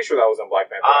 I'm pretty sure that was in Black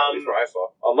Panther. At least what I saw.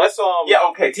 Unless yeah,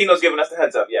 okay. Tino's giving us the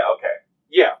heads up. Yeah, okay.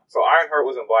 Yeah. So Ironheart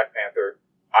was in Black Panther.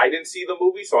 I didn't see the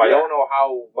movie, so I don't know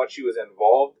how much she was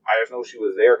involved. I just know she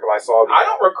was there because I saw. I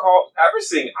don't recall ever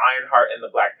seeing Ironheart in the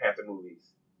Black Panther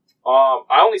movies.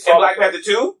 I only saw in Black Panther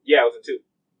 2. Yeah, it was in 2.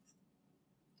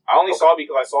 I only saw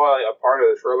because I saw like, a part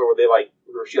of the trailer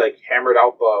where she hammered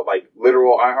out the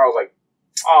literal Ironheart. I was like,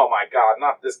 oh my god,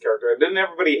 not this character. Didn't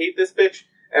everybody hate this bitch?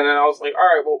 And then I was like,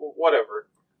 alright, well, whatever.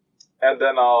 And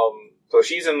then, so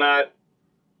she's in that.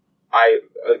 I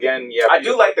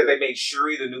do like that they made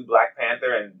Shuri the new Black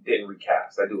Panther and didn't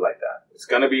recast. I do like that. It's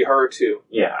gonna be her too.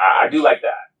 Yeah, I do like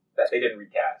that they didn't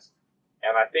recast.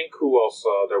 And I think who else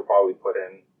they'll probably put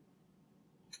in?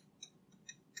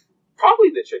 Probably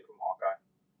the chick from Hawkeye.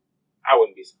 I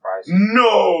wouldn't be surprised.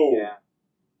 No!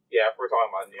 Yeah, if we're talking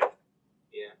about new.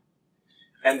 Yeah.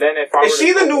 And then is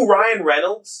she the new Ryan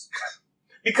Reynolds?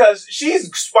 Because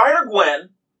she's Spider-Gwen,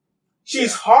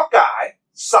 she's Hawkeye,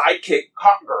 sidekick,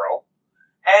 hot girl,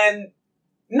 and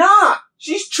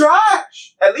she's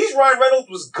trash. At least Ryan Reynolds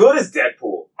was good as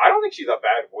Deadpool. I don't think she's a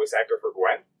bad voice actor for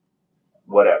Gwen.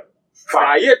 Whatever.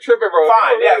 Fine. You're tripping, bro.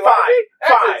 Fine,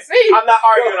 fine. I'm not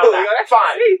arguing on that.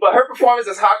 Fine. But her performance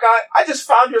as Hawkeye, I just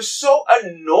found her so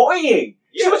annoying.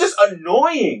 Yeah. She was just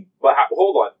annoying. But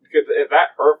hold on. Is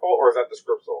that her fault or is that the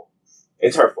script's fault?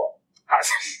 It's her fault.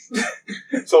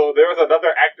 So there was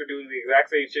another actor doing the exact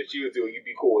same shit she was doing. You'd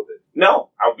be cool with it?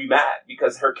 No, I would be mad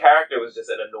because her character was just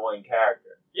an annoying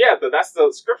character. Yeah, but that's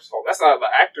the script's fault. That's not the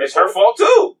actor's fault. It's her fault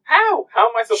too. How? How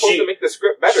am I supposed to make the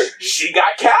script better? She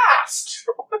got cast.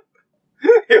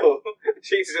 Yo,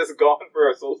 she's just gone for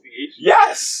association.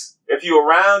 Yes. If you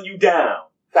around, you down.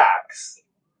 Facts.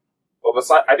 Well,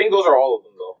 besides, I think those are all of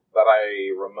them though that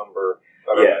I remember.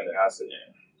 That everything has it.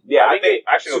 Yeah, I think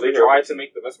they tried to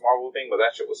make the Miss Marvel thing, but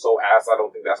that shit was so ass. I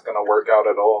don't think that's gonna work out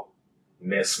at all.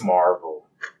 Miss Marvel.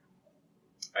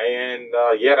 And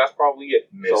yeah, that's probably it.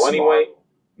 Miss so anyway, Marvel.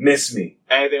 Miss me.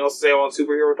 Anything else to say on the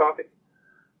superhero topic?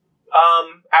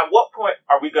 At what point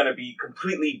are we going to be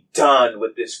completely done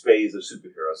with this phase of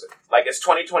superheroes? Like, it's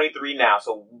 2023 now,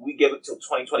 so we give it till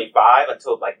 2025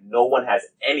 until, like, no one has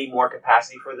any more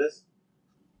capacity for this?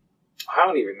 I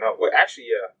don't even know. Wait, actually,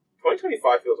 yeah.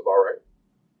 2025 feels about right.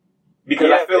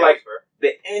 Because I feel like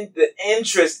the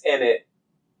interest in it,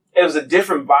 it was a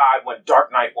different vibe when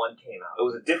Dark Knight 1 came out. It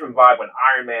was a different vibe when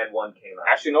Iron Man 1 came out.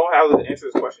 Actually, no, I have to answer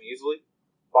this question easily.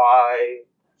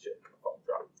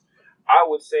 I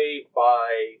would say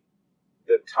by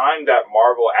the time that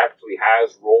Marvel actually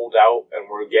has rolled out and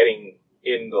we're getting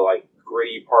in the like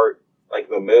gritty part, like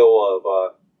the middle of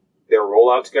their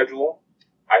rollout schedule,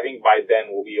 I think by then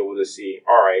we'll be able to see,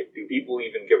 alright, do people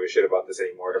even give a shit about this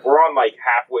anymore? If we're on like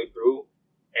halfway through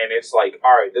and it's like,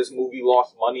 alright, this movie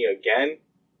lost money again,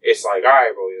 it's like,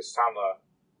 alright, bro, it's time to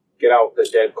get out the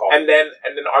dead call. And then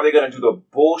are they going to do the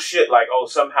bullshit like, oh,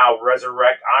 somehow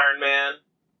resurrect Iron Man?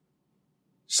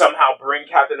 Somehow bring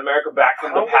Captain America back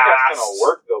from the past? I don't think that's going to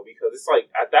work, though, because it's like,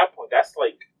 at that point, that's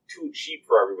like too cheap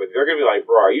for everybody. They're going to be like,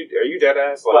 bro, are you dead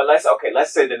ass? Like, but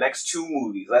let's say the next two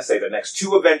movies, let's say the next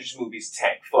two Avengers movies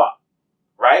flop,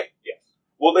 right? Yes.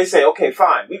 Well, they say, okay,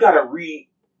 fine, we got to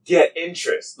get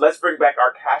interest. Let's bring back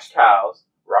our cash cows,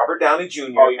 Robert Downey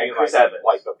Jr. and Chris Evans.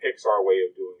 Like the Pixar way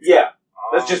of doing it. Yeah.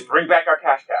 Let's just bring back our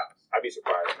cash cows. I'd be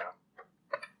surprised now.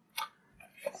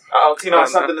 Tino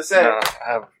has something to say. No,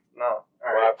 I have no.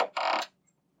 All right,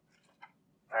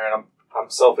 I'm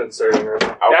self-inserting right now.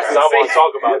 Okay. That's what I want to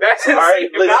talk about. That's all right,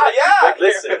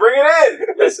 listen, bring it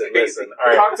in. Listen. All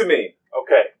right, talk to me.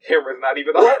 Okay, camera's not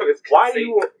even on. Why do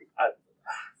you?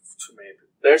 Too many.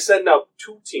 They're setting up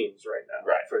two teams right now,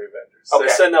 for Avengers. Okay.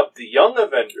 They're setting up the Young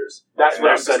Avengers. That's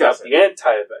what I'm setting up the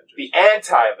Anti-Avengers. The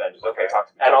Anti-Avengers. Okay, talk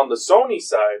to me. And on the Sony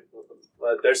side,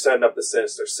 they're setting up the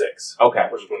Sinister Six. Okay,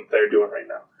 which is what they're doing right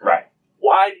now. Right.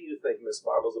 Why do you think Miss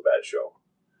Marvel's a bad show?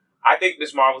 I think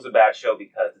Miss Marvel's a bad show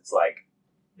because it's like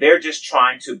they're just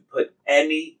trying to put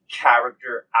any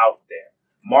character out there.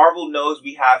 Marvel knows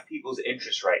we have people's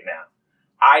interest right now.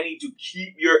 I need to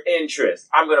keep your interest.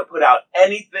 I'm going to put out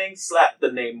anything, slap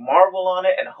the name Marvel on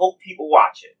it, and hope people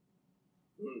watch it.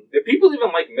 Do people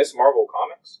even like Miss Marvel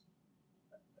comics?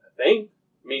 I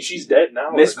mean, she's dead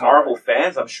now. Miss Marvel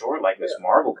fans, I'm sure, like Miss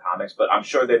Marvel comics, but I'm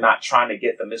sure they're not trying to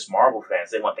get the Miss Marvel fans.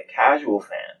 They want the casual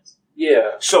fans.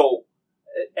 Yeah. So,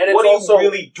 and what are you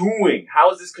really doing?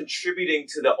 How is this contributing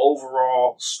to the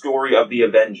overall story of the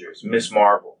Avengers, Miss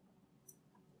Marvel?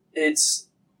 It's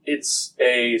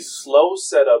a slow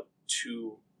setup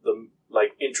to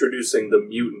introducing the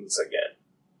mutants again.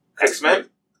 X-Men?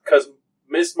 Because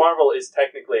Miss Marvel is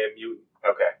technically a mutant.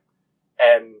 Okay.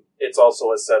 And it's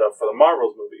also a setup for the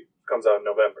Marvels movie. It comes out in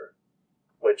November.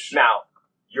 Which... Now,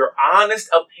 your honest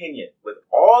opinion, with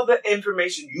all the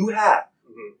information you have,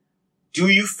 do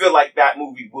you feel like that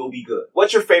movie will be good?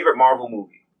 What's your favorite Marvel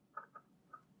movie?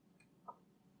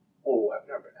 Oh, I've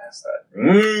never been asked that.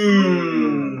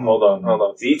 Hold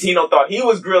on. See, Tino thought he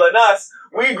was grilling us.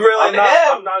 We grilling him.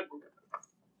 I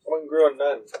wasn't grilling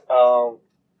none.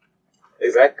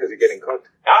 Is that because you're getting cooked?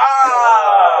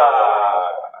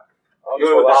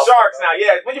 You're with the Sharks now.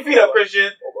 Yeah, put your feet up,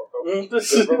 Christian.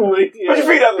 Put your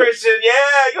feet up, Christian.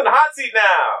 Yeah, you're in the hot seat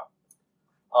now.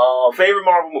 Favorite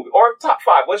Marvel movie or top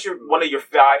 5? What's one of your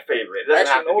 5 favorite? It doesn't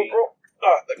have to be. Bro.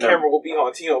 The camera will be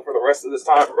on Tino for the rest of this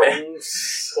time, bro.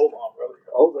 Hold on, brother.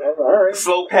 Hold on. All right.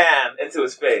 Slow pan into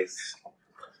his face.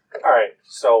 All right.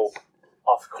 So,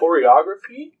 off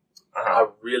choreography, I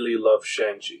really love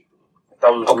Shang-Chi.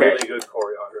 That was really good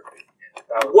choreography.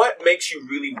 What makes you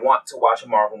really want to watch a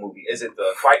Marvel movie? Is it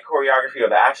the fight choreography or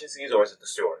the action scenes, or is it the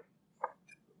story?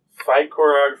 Fight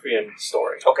choreography and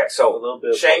story. Okay, so a little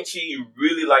bit Shang-Chi, you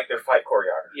really like their fight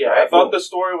choreography. Yeah, right? I thought the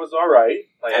story was alright.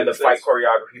 And the fight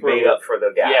choreography made up for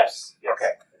the gaps. Yes.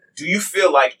 Okay. Do you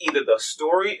feel like either the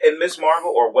story in Miss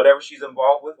Marvel or whatever she's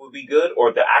involved with would be good,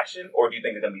 or the action, or do you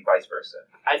think it's going to be vice versa?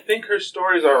 I think her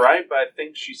story's alright, but I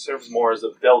think she serves more as a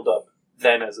build-up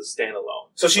than as a standalone.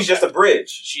 So she's just a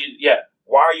bridge?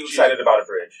 Why are you excited about a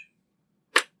bridge?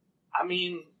 I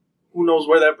mean, who knows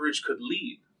where that bridge could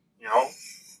lead, you know?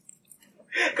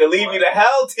 Could lead me to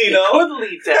hell, Tino. It could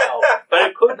lead to hell, but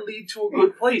it could lead to a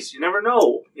good place. You never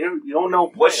know. You don't know.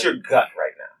 What's your gut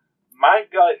right now? My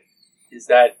gut is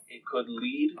that it could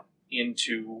lead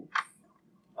into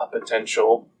a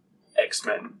potential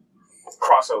X-Men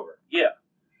crossover. Yeah.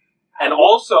 And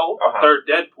also, a third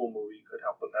Deadpool movie could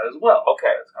help with that as well.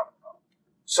 Okay.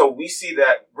 So we see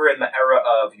that we're in the era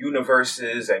of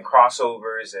universes and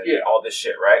crossovers and all this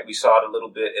shit, right? We saw it a little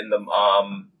bit in the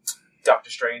Doctor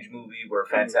Strange movie where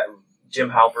Jim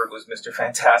Halpert was Mr.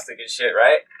 Fantastic and shit,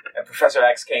 right? And Professor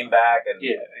X came back and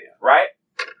right?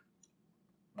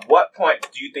 What point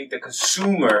do you think the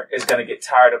consumer is going to get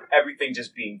tired of everything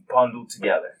just being bundled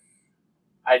together?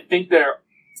 I think they're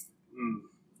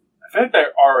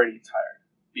already tired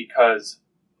because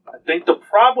I think the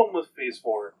problem with Phase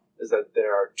 4 is that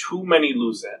there are too many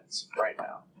loose ends right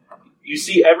now. You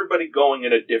see everybody going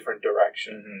in a different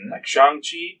direction. Mm-hmm. Like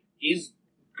Shang-Chi, he's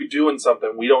doing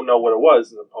something. We don't know what it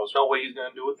was in the post. No way he's going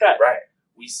to do with that. Right.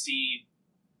 We see,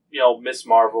 Miss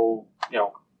Marvel,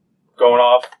 going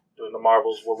off, doing the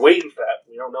Marvels. We're waiting for that.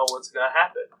 We don't know what's going to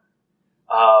happen.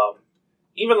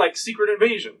 Even like Secret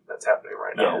Invasion that's happening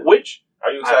right now. Which...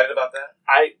 Are you excited about that?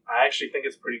 I actually think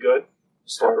it's pretty good.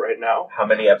 Story right now. How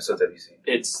many episodes have you seen?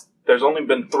 There's only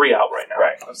been 3 out right now.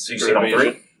 Right. So you've seen all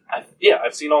 3?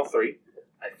 I've seen all 3.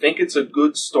 I think it's a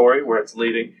good story where it's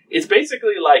leading. It's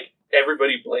basically like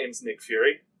everybody blames Nick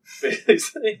Fury.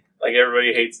 Basically. Like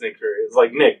everybody hates Nick Fury. It's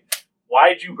like, Nick,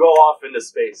 why'd you go off into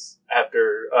space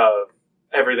after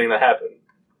everything that happened?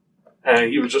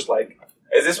 And he was just like...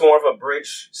 Is this more of a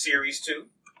bridge series too?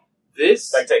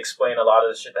 This... Like to explain a lot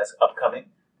of the shit that's upcoming?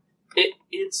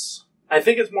 I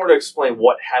think it's more to explain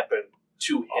what happened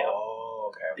to him. Oh,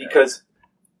 okay. Because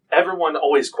everyone's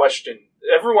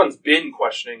been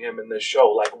questioning him in this show.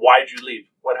 Like, why'd you leave?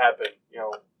 What happened?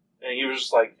 And he was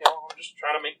just like, I'm just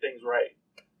trying to make things right.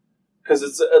 Because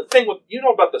it's a thing with,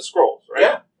 about the Skrulls, right?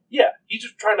 Yeah. Yeah, he's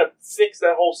just trying to fix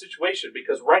that whole situation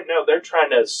because right now they're trying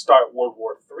to start World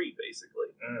War III, basically,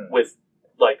 with,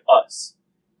 like, us.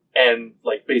 And,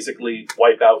 like, basically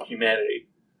wipe out humanity.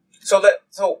 So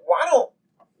why don't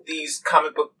these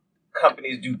comic book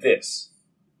companies do this?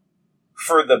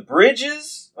 For the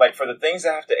bridges, like for the things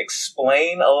that have to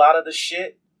explain a lot of the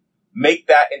shit, make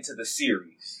that into the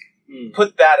series.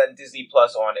 Put that on Disney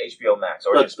Plus on HBO Max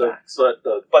or just Max. But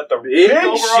the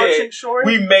big shit, story,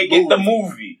 we make it the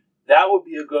movie. That would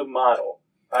be a good model.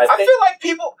 I feel like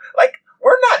people,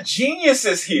 we're not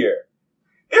geniuses here.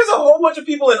 There's a whole bunch of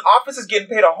people in offices getting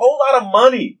paid a whole lot of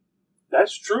money.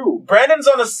 That's true. Brandon's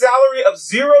on a salary of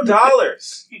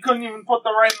 $0. He couldn't even put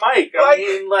the right mic.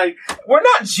 We're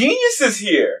not geniuses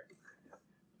here.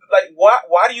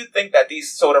 Why do you think that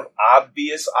these sort of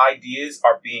obvious ideas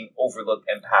are being overlooked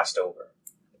and passed over?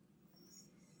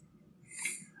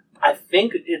 I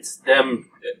think it's them.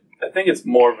 I think it's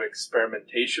more of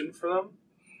experimentation for them.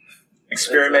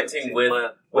 Experimenting with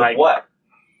what?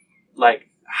 Like,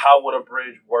 how would a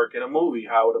bridge work in a movie?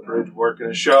 How would a bridge work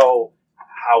in a show?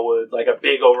 How would, a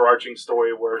big overarching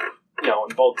story work,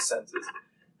 in both senses?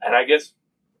 And I guess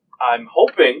I'm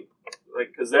hoping,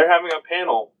 because they're having a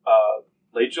panel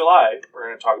late July, we're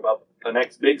going to talk about the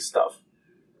next big stuff.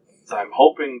 So I'm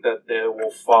hoping that they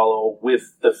will follow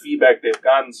with the feedback they've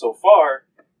gotten so far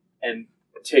and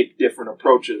take different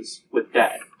approaches with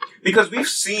that. Because we've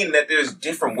seen that there's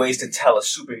different ways to tell a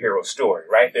superhero story,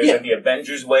 right? There's the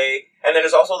Avengers way, and then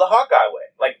there's also the Hawkeye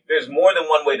way. There's more than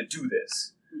one way to do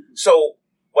this. So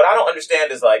what I don't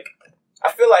understand is, I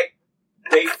feel like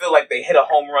they hit a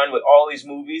home run with all these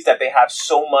movies, that they have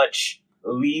so much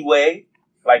leeway.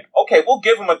 Okay, we'll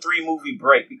give them a 3-movie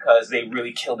break because they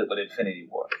really killed it with Infinity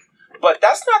War. But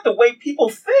that's not the way people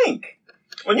think.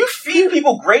 When you feed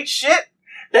people great shit,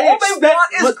 all they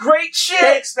want is great shit.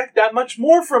 They expect that much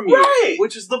more from you, right?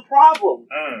 Which is the problem,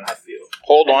 I feel.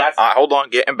 Hold on.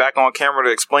 Getting back on camera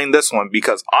to explain this one,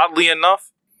 because oddly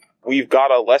enough, we've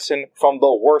got a lesson from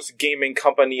the worst gaming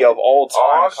company of all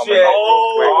time coming up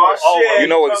real quick. Shit. You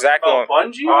know exactly what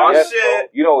Bungie? Yes, Shit.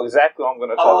 You know exactly what I'm going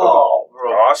to talk about.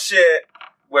 Bro. Oh, shit.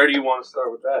 Where do you want to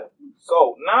start with that?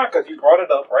 So, because you brought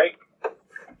it up, right?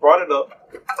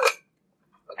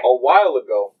 A while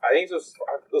ago. I think it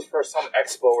was for some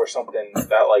expo or something that,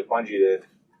 Bungie did.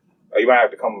 You might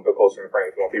have to come a bit closer in frame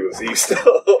if you want people to see you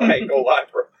still. I ain't gonna lie,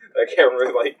 bro. That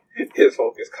camera, his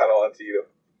focus kind of onto you.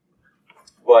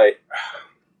 But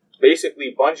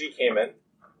basically, Bungie came in.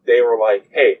 They were like,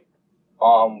 "Hey,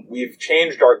 we've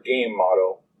changed our game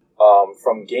motto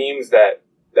from games that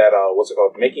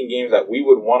making games that we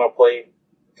would want to play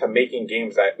to making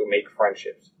games that make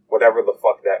friendships, whatever the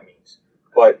fuck that means."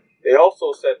 But they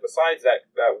also said, besides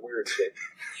that weird shit,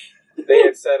 they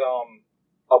had said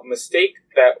a mistake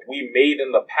that we made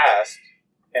in the past,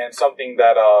 and something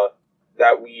that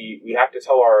we have to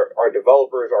tell our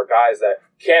developers, our guys that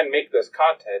can make this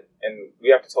content, and we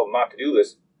have to tell them not to do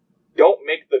this. Don't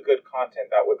make the good content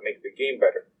that would make the game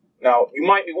better. Now, you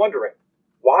might be wondering,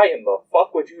 why in the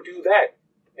fuck would you do that?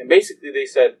 And basically they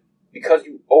said, because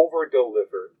you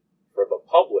over-deliver for the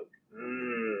public.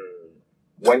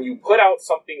 When you put out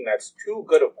something that's too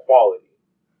good of quality,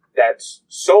 that's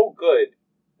so good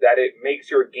that it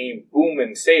makes your game boom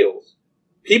in sales,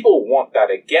 people want that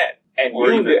again. And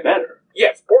or even better.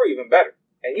 Yes, or even better.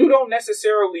 And you don't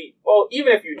necessarily, well,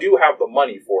 even if you do have the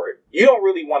money for it, you don't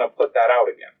really want to put that out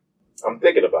again. I'm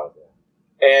thinking about that.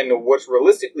 And what's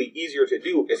realistically easier to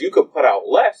do is you could put out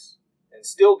less and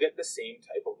still get the same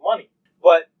type of money.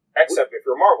 But except if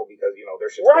you're Marvel, because, you know, their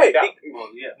shit's right, going down.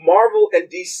 Well, yeah. Marvel and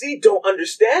DC don't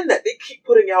understand that. They keep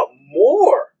putting out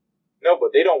more. No,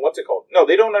 but they don't, No,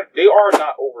 they don't, they are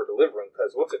not over-delivering,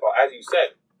 because, as you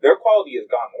said, their quality has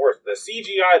gotten worse. The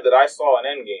CGI that I saw in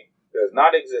Endgame does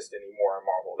not exist anymore in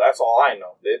Marvel. That's all I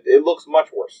know. It looks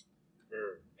much worse.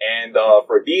 And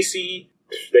for DC,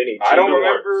 they need. I don't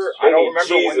remember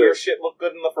when your shit looked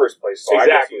good in the first place. So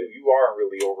exactly. I guess you are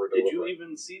really over-delivering. Did you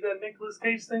even see that Nicolas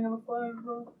Cage thing in the Flash,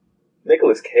 bro?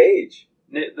 Nicolas Cage.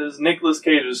 There's Nicolas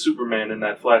Cage as Superman in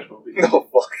that Flash movie. No,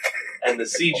 fuck. And the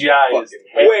CGI is...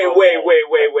 Wait.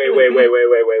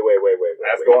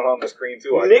 That's going on the screen,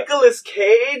 too. Nicolas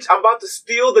Cage? I'm about to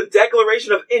steal the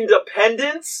Declaration of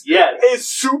Independence? Yes. Is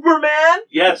Superman?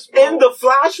 Yes, bro. In the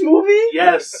Flash movie?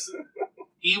 Yes.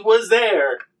 He was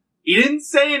there. He didn't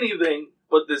say anything,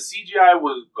 but the CGI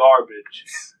was garbage.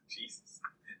 Jesus.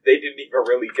 They didn't even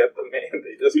really get the man.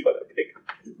 They just put a big...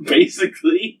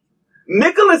 Basically.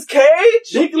 Nicolas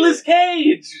Cage? Nicolas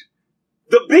Cage!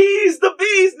 The bees,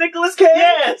 Nicolas Cage?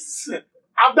 Yes!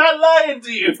 I'm not lying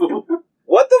to you.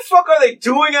 What the fuck are they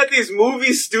doing at these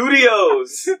movie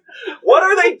studios? What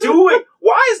are they doing?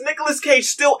 Why is Nicolas Cage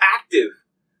still active?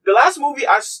 The last movie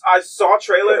I saw a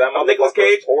trailer of Nicolas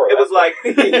Cage, it was like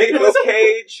Nicolas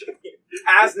Cage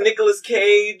as Nicolas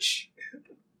Cage,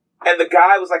 and the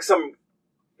guy was like some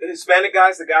Hispanic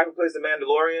guy, the guy who plays the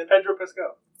Mandalorian. Pedro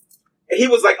Pascal. He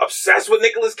was like obsessed with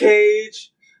Nicolas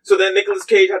Cage. So then Nicolas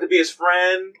Cage had to be his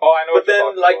friend. Oh, I know. But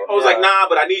then, like, I was like, nah,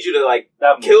 but I need you to, like,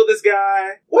 that kill this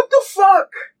guy. What the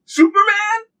fuck?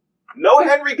 Superman? No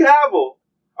Henry Cavill.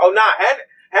 Oh, nah,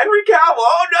 Henry Cavill.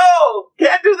 Oh, no.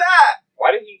 Can't do that.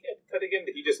 Why did he get cut again?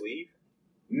 Did he just leave?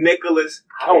 Nicolas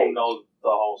Cage. I don't know the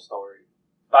whole story.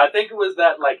 But I think it was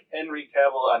that, like, Henry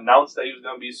Cavill announced that he was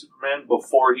going to be Superman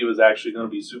before he was actually going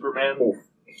to be Superman. Oof.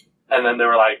 And then they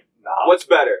were like, nah. What's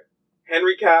better?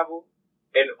 Henry Cavill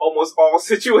in almost all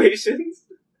situations?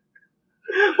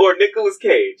 Or Nicolas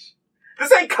Cage? This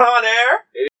ain't Con Air.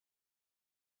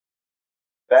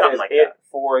 That Something is like it that.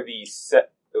 for the it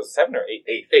was 7 or 8?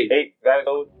 8. That is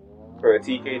it for the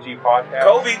TKG podcast.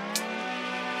 Kobe.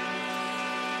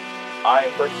 I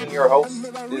am Christian, your host.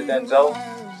 This is Denzel.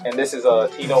 And this is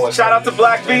Tino. And Shout out to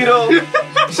Black Beetle.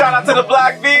 Shout out to the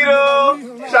Black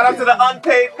Beetle. Shout out to the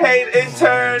unpaid paid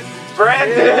intern.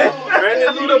 Brandon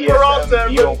Luda Peralta.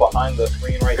 Beetle behind the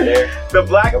screen right there. The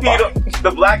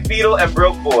Black Beetle and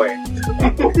Broke Boy.